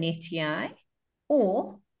Coxiella burnetii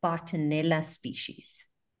or Bartonella species?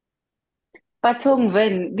 Batong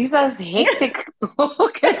Vin, these are hectic.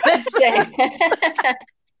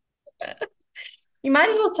 You might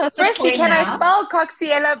as well toss a Firstly, coin can now. I spell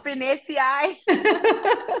Coxiella burnetii?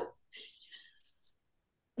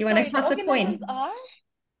 You want to toss a coin? Are?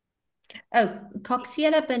 Oh,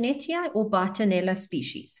 Coxiella burnetii or Bartonella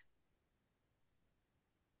species?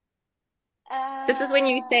 This is when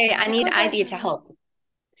you say, I need ID to help.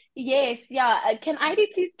 Yes, yeah. Can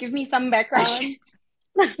ID please give me some background?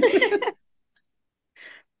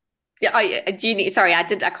 Yeah, do you need, sorry, I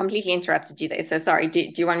completely interrupted you there. So sorry,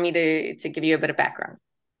 do you want me to give you a bit of background?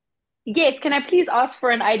 Yes, can I please ask for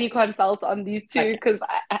an ID consult on these two? Because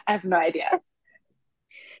I have no idea.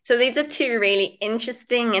 So these are two really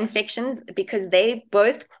interesting infections because they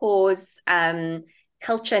both cause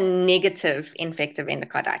culture negative infective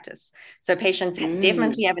endocarditis. So patients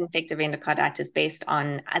definitely have infective endocarditis based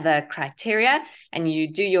on other criteria, and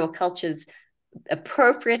you do your cultures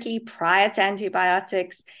appropriately prior to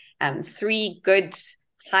antibiotics, 3 good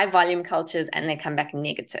high volume cultures, and they come back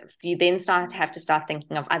negative. You then have to start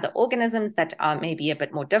thinking of other organisms that are maybe a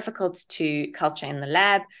bit more difficult to culture in the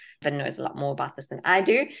lab. Vin knows a lot more about this than I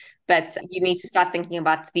do, but you need to start thinking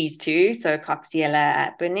about these two. So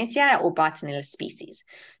Coxiella burnetii or Bartonella species.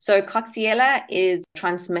 So Coxiella is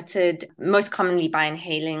transmitted most commonly by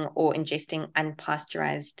inhaling or ingesting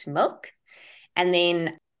unpasteurized milk. And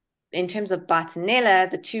then in terms of Bartonella,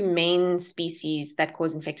 the two main species that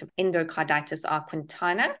cause infective endocarditis are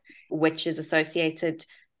Quintana, which is associated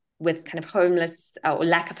with kind of homeless or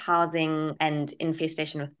lack of housing and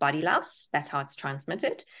infestation with body louse. That's how it's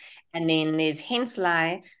transmitted. And then there's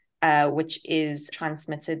Henselae, which is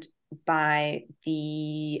transmitted by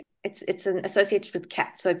it's associated with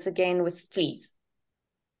cats. So it's again with fleas.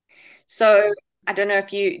 So I don't know if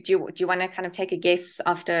do you want to kind of take a guess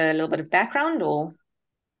after a little bit of background or?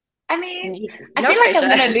 I mean, I No feel like I'm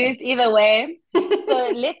pressure. gonna lose either way.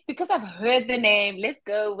 So because I've heard the name, let's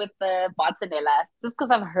go with the Bartonella, just because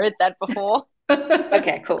I've heard that before.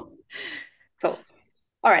 Okay, cool. Cool.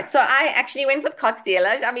 All right, so I actually went with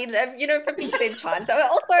Coxiella. I mean, 50% chance.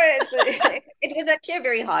 Also, it was actually a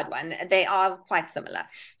very hard one. They are quite similar.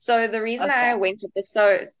 So the reason I Okay. went with this,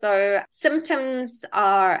 so symptoms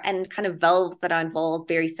are and kind of valves that are involved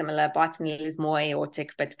very similar. Bartonella is more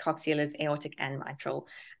aortic, but Coxiella is aortic and mitral.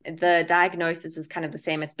 The diagnosis is kind of the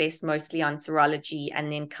same. It's based mostly on serology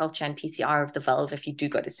and then culture and PCR of the valve if you do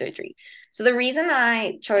go to surgery. So the reason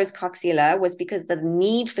I chose Coxiella was because the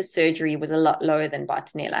need for surgery was a lot lower than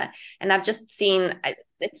Bartonella. And I've just seen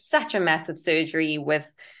it's such a massive surgery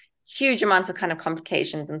with huge amounts of kind of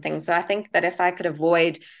complications and things. So I think that if I could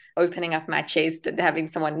avoid opening up my chest and having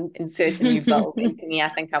someone insert a new valve into me, I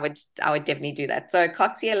think I would definitely do that. So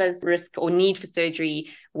Coxiella's risk or need for surgery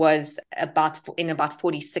was about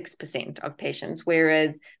 46% of patients,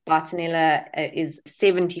 whereas Bartonella is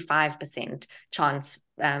 75% chance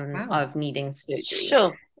of needing surgery.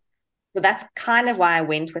 Sure. So that's kind of why I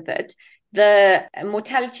went with it. The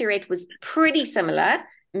mortality rate was pretty similar,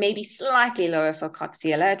 maybe slightly lower for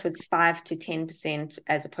Coxiella. It was 5 to 10%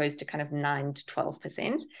 as opposed to kind of 9 to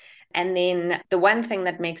 12%. And then the one thing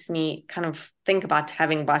that makes me kind of think about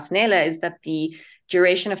having Bartonella is that the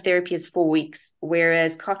duration of therapy is 4 weeks,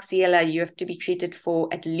 whereas Coxiella, you have to be treated for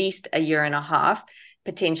at least a year and a half,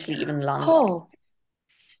 potentially even longer. Oh.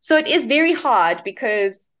 So it is very hard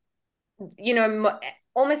because,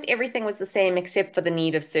 almost everything was the same except for the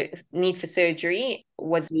need for surgery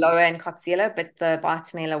was lower in Coxiella, but the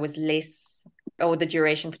Bartonella was less, or the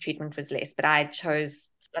duration for treatment was less. But I'd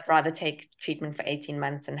rather take treatment for 18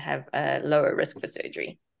 months and have a lower risk for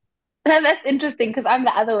surgery. That's interesting because I'm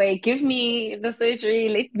the other way. Give me the surgery,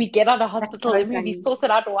 let me get out of hospital, So let me be sorted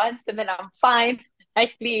out once, and then I'm fine.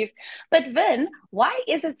 I leave. But Vin, why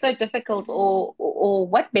is it so difficult, or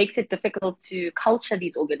what makes it difficult to culture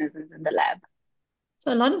these organisms in the lab?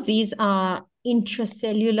 So a lot of these are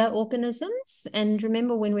intracellular organisms. And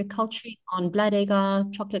remember, when we're culturing on blood agar,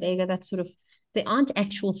 chocolate agar, that sort of, they aren't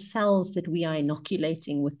actual cells that we are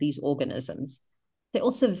inoculating with these organisms. They're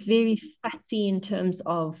also very fatty in terms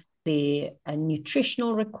of their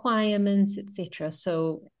nutritional requirements, etc.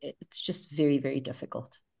 So it's just very, very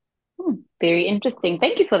difficult. Very interesting.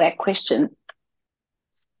 Thank you for that question.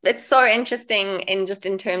 It's so interesting in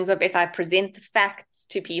terms of if I present the facts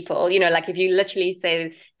to people, like if you literally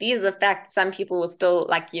say, these are the facts, some people will still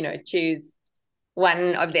choose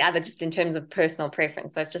one over the other just in terms of personal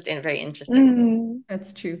preference. So it's just very interesting.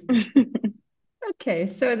 That's true. Okay,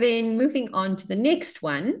 so then moving on to the next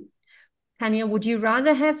one. Tanya, would you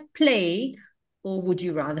rather have plague or would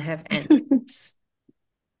you rather have anthrax?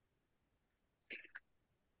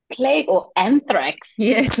 Plague or anthrax?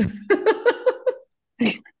 Yes.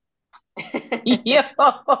 Yo.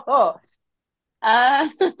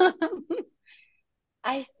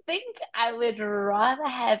 I think I would rather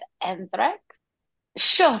have anthrax.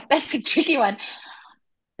 Sure, that's a tricky one.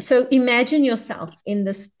 So imagine yourself in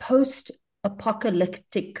this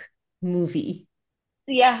post-apocalyptic movie.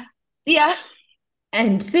 Yeah, yeah.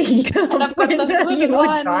 And think And of I've got the whether hood you would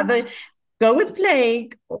on. rather go with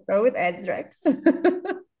plague or go with anthrax.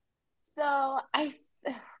 So I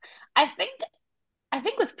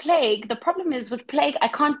think with plague, the problem is with plague, I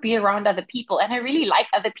can't be around other people, and I really like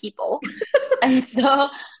other people. And so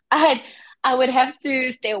I'd I would have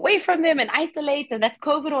to stay away from them and isolate, and that's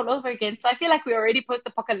COVID all over again. So I feel like we're already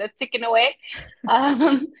post-apocalyptic in a way.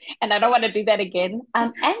 Um, and I don't want to do that again.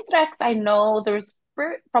 Anthrax, I know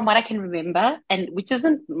from what I can remember, and which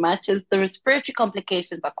isn't much, is the respiratory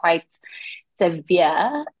complications are quite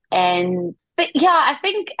severe. And but yeah, I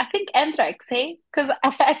think anthrax, hey, because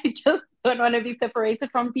I just don't want to be separated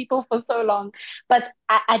from people for so long. But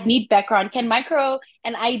I'd need background. Can Micro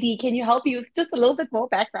and ID, can you help me with just a little bit more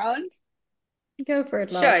background? Go for it,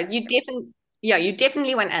 Sure, Laura. you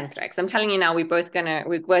definitely want anthrax. I'm telling you now, we're both gonna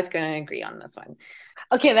agree on this one.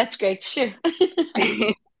 Okay, that's great. Sure.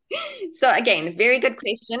 So again, very good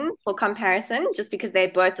question for comparison, just because they're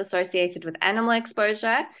both associated with animal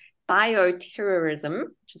exposure, bioterrorism,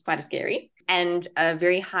 which is quite scary, and a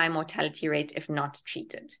very high mortality rate if not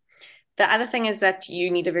treated. The other thing is that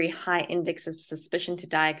you need a very high index of suspicion to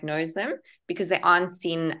diagnose them because they aren't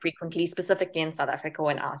seen frequently, specifically in South Africa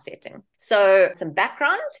or in our setting. So some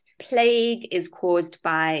background, plague is caused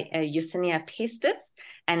by Yersinia pestis,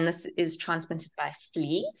 and this is transmitted by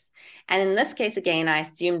fleas. And in this case, again, I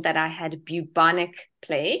assumed that I had bubonic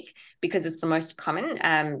plague because it's the most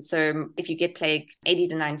common. So if you get plague, 80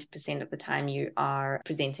 to 90% of the time you are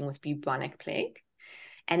presenting with bubonic plague.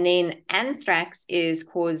 And then anthrax is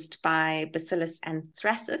caused by Bacillus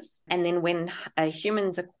anthracis. And then when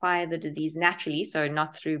humans acquire the disease naturally, so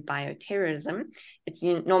not through bioterrorism, it's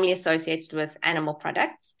normally associated with animal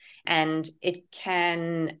products, and it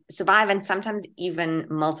can survive and sometimes even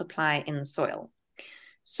multiply in the soil.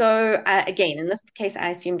 So again, in this case,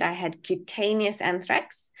 I assumed I had cutaneous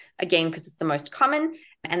anthrax, again, because it's the most common.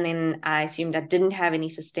 And then I assumed I didn't have any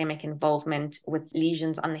systemic involvement with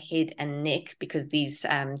lesions on the head and neck because these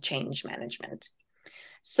change management.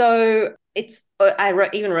 So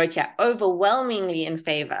even wrote here, overwhelmingly in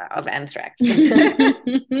favor of anthrax. So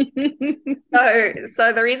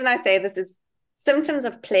the reason I say this is symptoms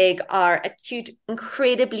of plague are acute,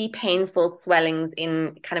 incredibly painful swellings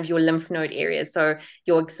in kind of your lymph node areas. So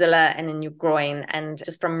your axilla and in your groin. And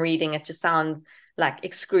just from reading, it just sounds like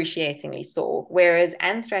excruciatingly sore. Whereas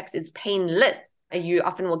anthrax is painless. You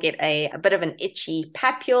often will get a bit of an itchy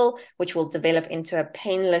papule, which will develop into a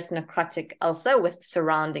painless necrotic ulcer with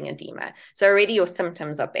surrounding edema. So already your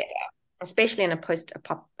symptoms are better, especially in a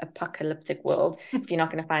post-apocalyptic world. If you're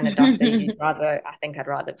not going to find a doctor, I'd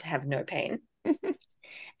rather have no pain.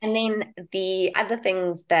 And then the other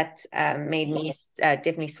things that made me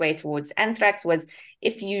definitely sway towards anthrax was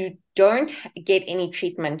if you don't get any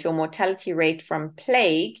treatment, your mortality rate from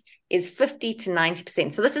plague is 50 to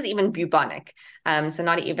 90%. So this is even bubonic. So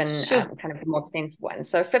not even kind of the more expensive one.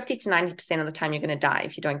 So 50 to 90% of the time you're going to die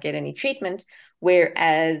if you don't get any treatment.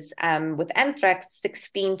 Whereas with anthrax,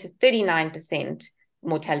 16 to 39%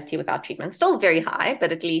 mortality without treatment. Still very high,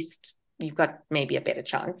 but at least you've got maybe a better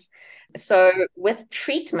chance. So with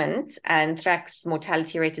treatment, anthrax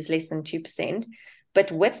mortality rate is less than 2%.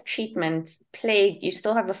 But with treatment, plague, you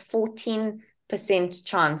still have a 14%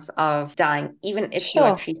 chance of dying, even if you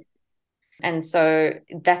are treated. And so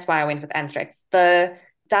that's why I went with anthrax. The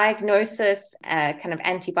diagnosis, kind of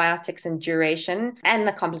antibiotics and duration, and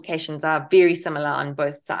the complications are very similar on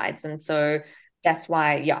both sides. And so that's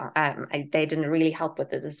why, they didn't really help with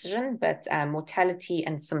the decision, but mortality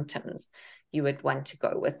and symptoms, you would want to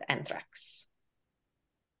go with anthrax.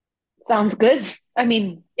 Sounds good. I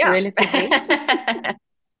mean, relatively.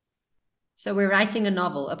 So we're writing a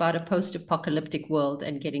novel about a post-apocalyptic world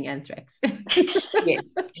and getting anthrax. Yes,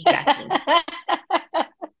 exactly.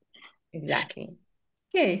 Exactly.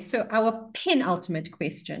 Okay, so our penultimate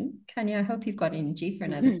question. Kanya, I hope you've got energy for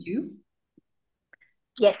another two.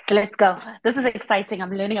 Yes, let's go. This is exciting.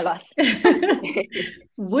 I'm learning a lot.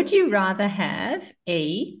 Would you rather have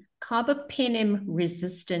a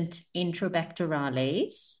carbapenem-resistant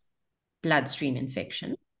Enterobacterales bloodstream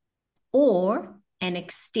infection or an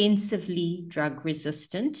extensively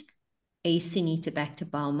drug-resistant Acinetobacter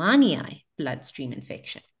baumannii bloodstream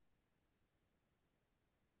infection?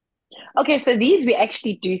 Okay, so these we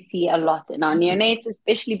actually do see a lot in our neonates,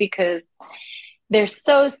 especially because they're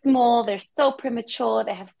so small, they're so premature,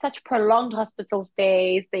 they have such prolonged hospital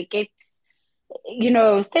stays, they get,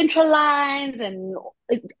 central lines and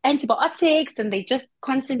antibiotics, and they just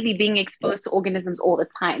constantly being exposed to organisms all the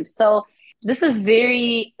time. So this is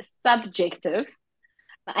very subjective.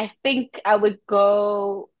 I think I would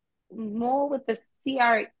go more with the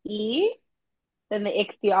CRE than the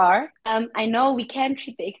XDR. I know we can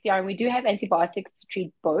treat the XDR and we do have antibiotics to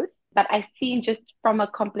treat both, but I see just from a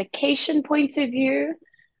complication point of view,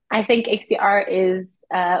 I think XDR is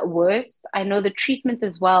worse. I know the treatments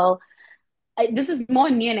as well. This is more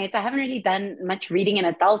neonates. I haven't really done much reading in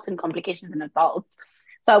adults and complications in adults,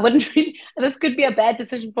 So I wouldn't really, this could be a bad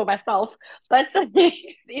decision for myself. But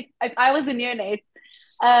if I was a neonate,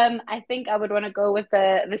 I think I would want to go with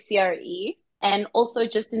the CRE. And also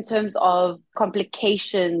just in terms of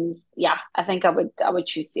complications, yeah, I think I would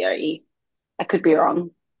choose CRE. I could be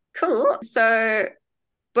wrong. Cool. So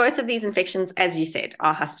both of these infections, as you said,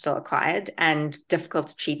 are hospital acquired and difficult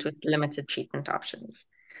to treat with limited treatment options.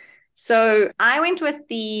 So I went with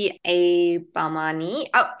the A. baumannii.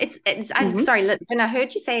 Oh, I'm Hmm. sorry, Lynn, I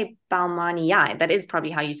heard you say Baumannii. That is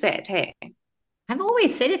probably how you say it. Hey. I've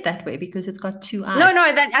always said it that way because it's got two eyes. No,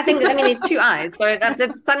 I mean, there's two eyes. So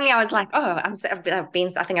that suddenly I was like, oh, I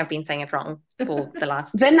think I've been saying it wrong for the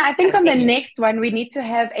last Then I think kind of on the 10 years. next one, we need to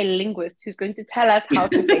have a linguist who's going to tell us how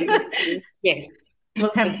to say these things. Yes,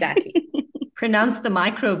 We'll have exactly. pronounce the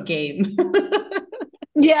microbe game.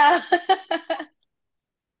 Yeah.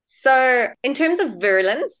 So, in terms of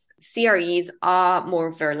virulence, CREs are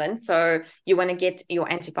more virulent. So, you want to get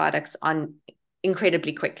your antibiotics on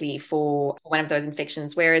incredibly quickly for one of those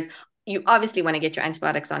infections, whereas you obviously want to get your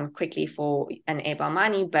antibiotics on quickly for an A.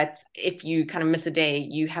 baumannii, but if you kind of miss a day,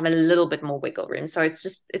 you have a little bit more wiggle room. So,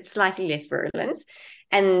 it's slightly less virulent.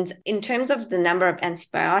 And in terms of the number of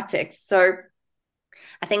antibiotics, so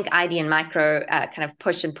I think ID and micro kind of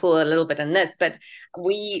push and pull a little bit in this, but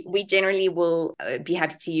we generally will be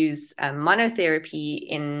happy to use monotherapy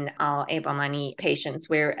in our A. baumannii patients,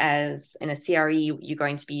 whereas in a CRE you're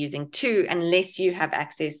going to be using two unless you have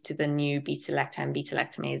access to the new beta-lactam,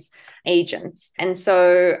 beta-lactamase agents. And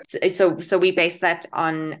so we base that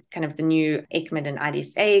on kind of the new ECMID and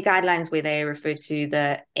IDSA guidelines where they refer to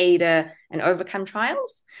the ADA and Overcome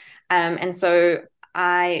trials. And so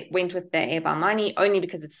I went with the A. baumannii only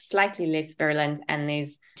because it's slightly less virulent and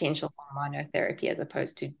there's potential for monotherapy as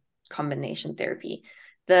opposed to combination therapy.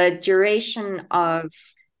 The duration of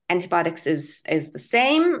antibiotics is the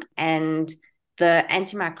same, and the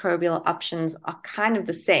antimicrobial options are kind of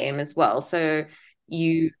the same as well. So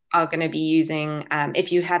you are going to be using,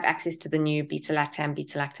 if you have access to the new beta-lactam,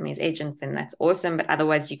 beta-lactamase agents, then that's awesome. But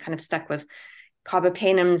otherwise, you're kind of stuck with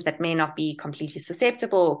carbapenems that may not be completely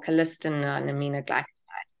susceptible, or colistin and aminoglycoside.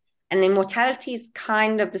 And then mortality is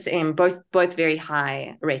kind of the same, both very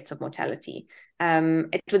high rates of mortality.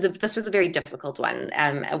 This was a very difficult one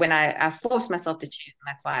when I forced myself to choose, and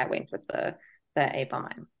that's why I went with the A.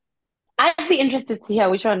 baumannii. I'd be interested to hear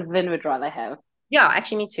which one Vin would rather have. Yeah,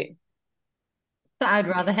 actually, me too. So I'd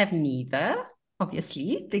rather have neither,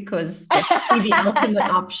 obviously, because that would be the ultimate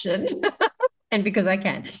option. And because I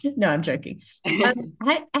can. No, I'm joking.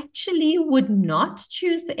 I actually would not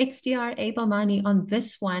choose the XDR A. baumannii on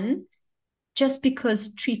this one just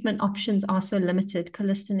because treatment options are so limited.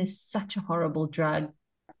 Colistin is such a horrible drug.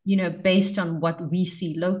 Based on what we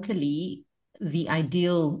see locally, the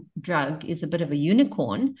ideal drug is a bit of a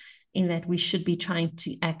unicorn in that we should be trying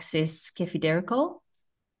to access cefiderocol.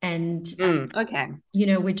 And, okay.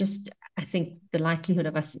 I think the likelihood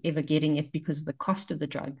of us ever getting it because of the cost of the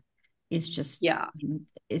drug is just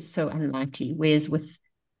is so unlikely. Whereas with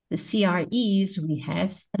the CREs, we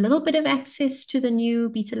have a little bit of access to the new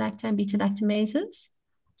beta-lactam, beta-lactamases.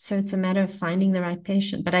 So it's a matter of finding the right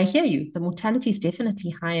patient. But I hear you, the mortality is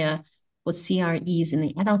definitely higher for CREs in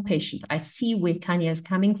the adult patient. I see where Tanya is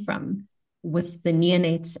coming from with the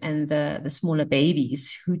neonates and the smaller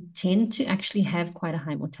babies who tend to actually have quite a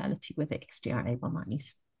high mortality with the XDR-A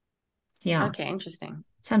baumannii. Yeah. Okay, interesting.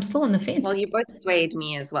 So I'm still on the fence. Well, you both swayed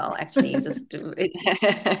me as well, actually. Just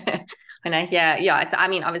when I hear, I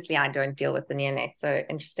mean, obviously I don't deal with the neonates, so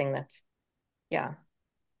interesting that, yeah.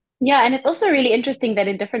 Yeah, and it's also really interesting that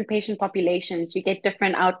in different patient populations, you get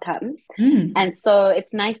different outcomes. Mm. And so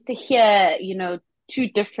it's nice to hear, two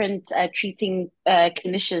different treating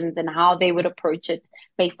clinicians and how they would approach it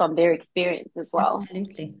based on their experience as well.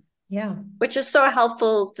 Absolutely. Yeah. Which is so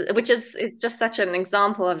helpful, which is just such an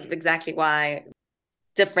example of exactly why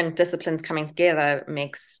different disciplines coming together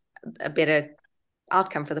makes a better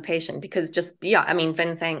outcome for the patient. Because I mean,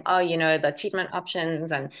 Vin saying, oh, the treatment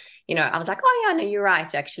options, and I was like, oh yeah, no, you're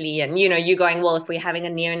right, actually. And you going, well, if we're having a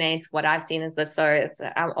neonate, what I've seen is this. So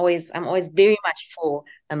I'm always very much for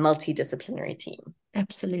a multidisciplinary team.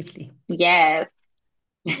 Absolutely. Yes.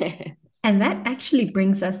 And that actually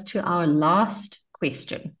brings us to our last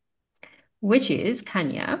question, which is,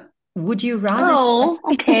 Kanya, would you rather? Oh,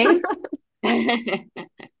 okay.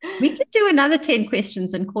 We could do another 10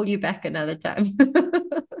 questions and call you back another time.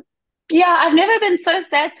 Yeah, I've never been so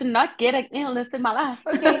sad to not get an illness in my life.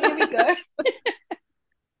 Okay, here we go.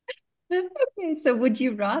 Okay, so would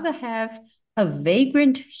you rather have a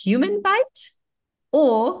vagrant human bite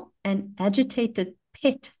or an agitated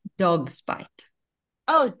pet dog's bite?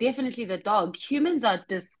 Oh, definitely the dog. Humans are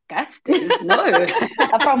disgusting. No.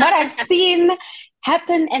 From what I've seen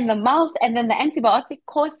happen in the mouth and then the antibiotic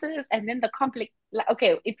courses and then the complex,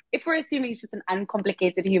 okay, if we're assuming it's just an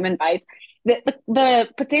uncomplicated human bite, the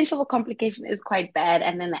potential for complication is quite bad.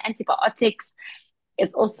 And then the antibiotics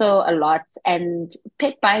is also a lot. And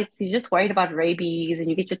pet bites, you're just worried about rabies and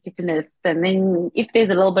you get your tetanus. And then if there's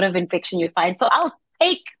a little bit of infection, you're fine. So I'll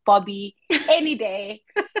take Bobby any day.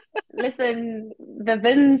 Listen, the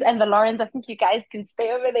Vins and the Laurens, I think you guys can stay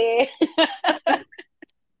over there.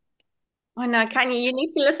 Oh no, Kanye, you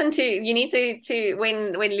need to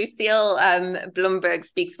when Lucille Bloomberg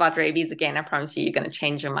speaks about rabies again, I promise you, you're going to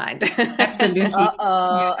change your mind. Absolutely.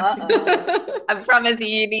 I promise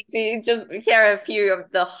you need to just hear a few of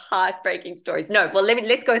the heartbreaking stories. No, well,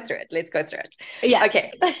 let's go through it. Let's go through it. Yeah.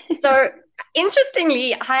 Okay. So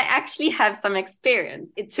interestingly, I actually have some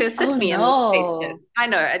experience to assist me in this question. I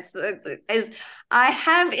know it's I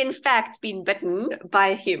have in fact been bitten by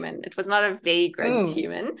a human. It was not a vagrant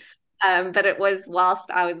human. But it was whilst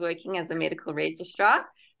I was working as a medical registrar,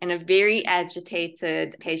 and a very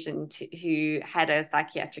agitated patient who had a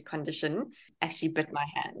psychiatric condition actually bit my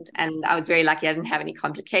hand. And I was very lucky I didn't have any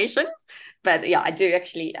complications. But yeah, I do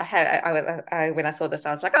actually, when I saw this,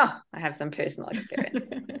 I was like, oh, I have some personal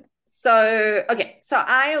experience. So, okay. So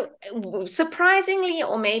I, surprisingly,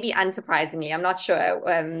 or maybe unsurprisingly, I'm not sure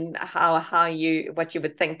what you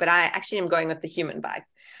would think, but I actually am going with the human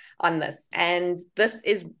bite on this. And this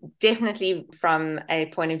is definitely from a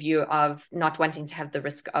point of view of not wanting to have the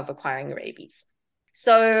risk of acquiring rabies.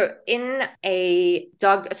 So in a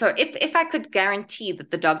dog, so if I could guarantee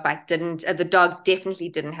that the dog definitely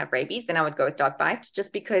didn't have rabies, then I would go with dog bite,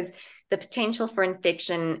 just because the potential for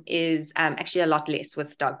infection is actually a lot less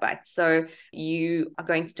with dog bites. So you are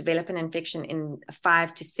going to develop an infection in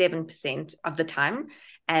 5 to 7% of the time,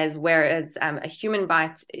 whereas a human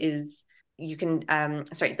bite is,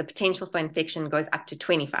 the potential for infection goes up to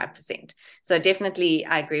 25%. So definitely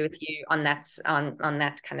I agree with you on that, on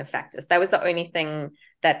that kind of factors. That was the only thing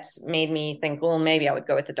that made me think, well, maybe I would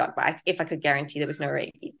go with the dog bite if I could guarantee there was no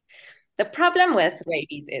rabies. The problem with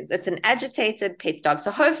rabies is it's an agitated pet dog. So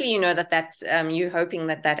hopefully you know that you're hoping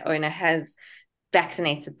that owner has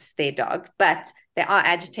vaccinated their dog, but they are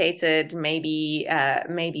agitated, maybe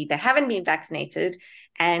they haven't been vaccinated,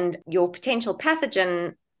 and your potential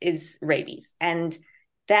pathogen is rabies. And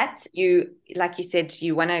that like you said,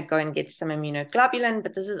 you want to go and get some immunoglobulin,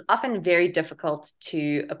 but this is often very difficult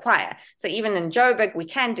to acquire. So even in Joburg, we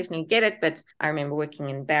can definitely get it, but I remember working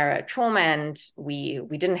in Barra trauma and we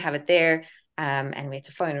didn't have it there. And we had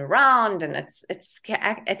to phone around, and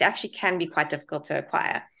it actually can be quite difficult to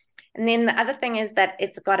acquire. And then the other thing is that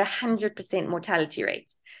it's got 100% mortality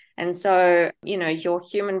rate. And so, your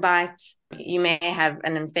human bite, you may have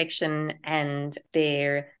an infection and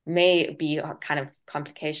there may be kind of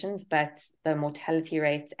complications, but the mortality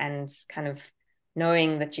rate and kind of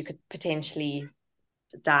knowing that you could potentially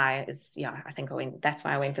die is, I think that's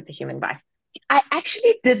why I went with the human bite. I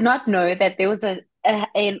actually did not know that there was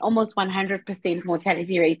an almost 100%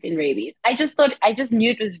 mortality rate in rabies. I just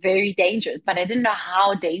knew it was very dangerous, but I didn't know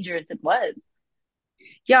how dangerous it was.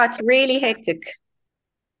 Yeah, it's really hectic.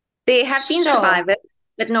 There have been survivors,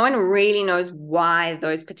 but no one really knows why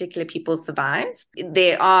those particular people survive.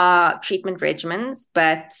 There are treatment regimens,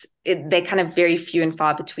 but they're kind of very few and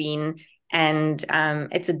far between. And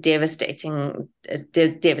it's a devastating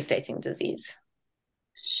disease.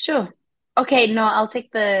 Sure. Okay, no, I'll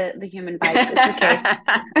take the human bite. It's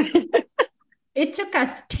okay. It took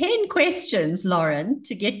us 10 questions, Lauren,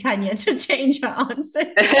 to get Kanya to change her answer.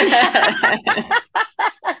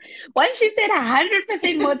 Once she said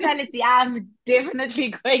 100% mortality, I'm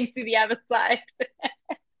definitely going to the other side.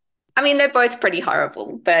 I mean, they're both pretty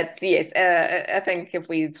horrible, but yes, I think if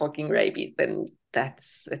we're talking rabies, then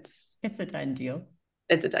it's a done deal.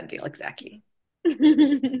 It's a done deal, exactly.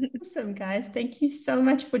 Awesome, guys. Thank you so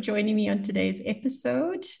much for joining me on today's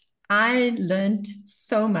episode. I learned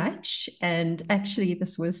so much, and actually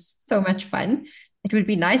this was so much fun. It would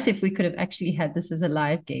be nice if we could have actually had this as a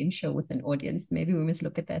live game show with an audience. Maybe we must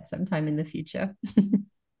look at that sometime in the future.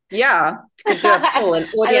 Yeah, to do a poll, an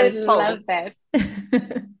audience poll. I would love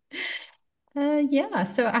that. Yeah,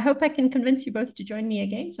 so I hope I can convince you both to join me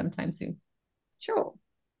again sometime soon. Sure.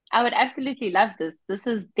 I would absolutely love this. This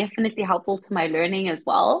is definitely helpful to my learning as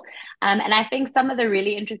well. And I think some of the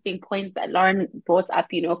really interesting points that Lauren brought up,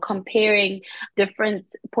 comparing different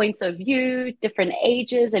points of view, different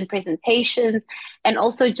ages and presentations, and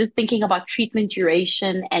also just thinking about treatment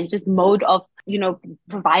duration and just mode of,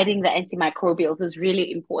 providing the antimicrobials is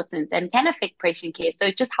really important and can affect patient care. So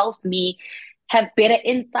it just helps me have better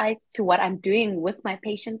insights to what I'm doing with my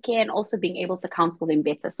patient care and also being able to counsel them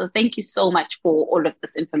better. So thank you so much for all of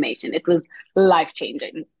this information. It was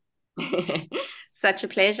life-changing. Such a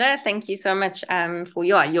pleasure. Thank you so much for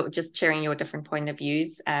your just sharing your different point of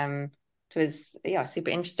views. It was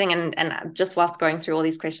super interesting, and just whilst going through all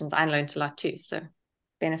these questions, I learned a lot too. So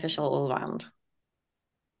beneficial all around.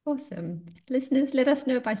 Awesome. Listeners, let us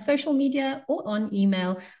know by social media or on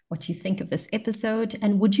email what you think of this episode,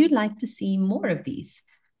 and would you like to see more of these?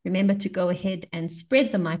 Remember to go ahead and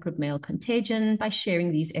spread the microbe male contagion by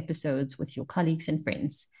sharing these episodes with your colleagues and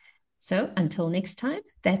friends. So until next time,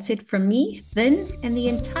 that's it from me, Vin, and the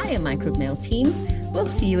entire Microbe Mail team. We'll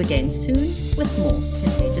see you again soon with more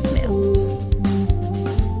Contagious Mail.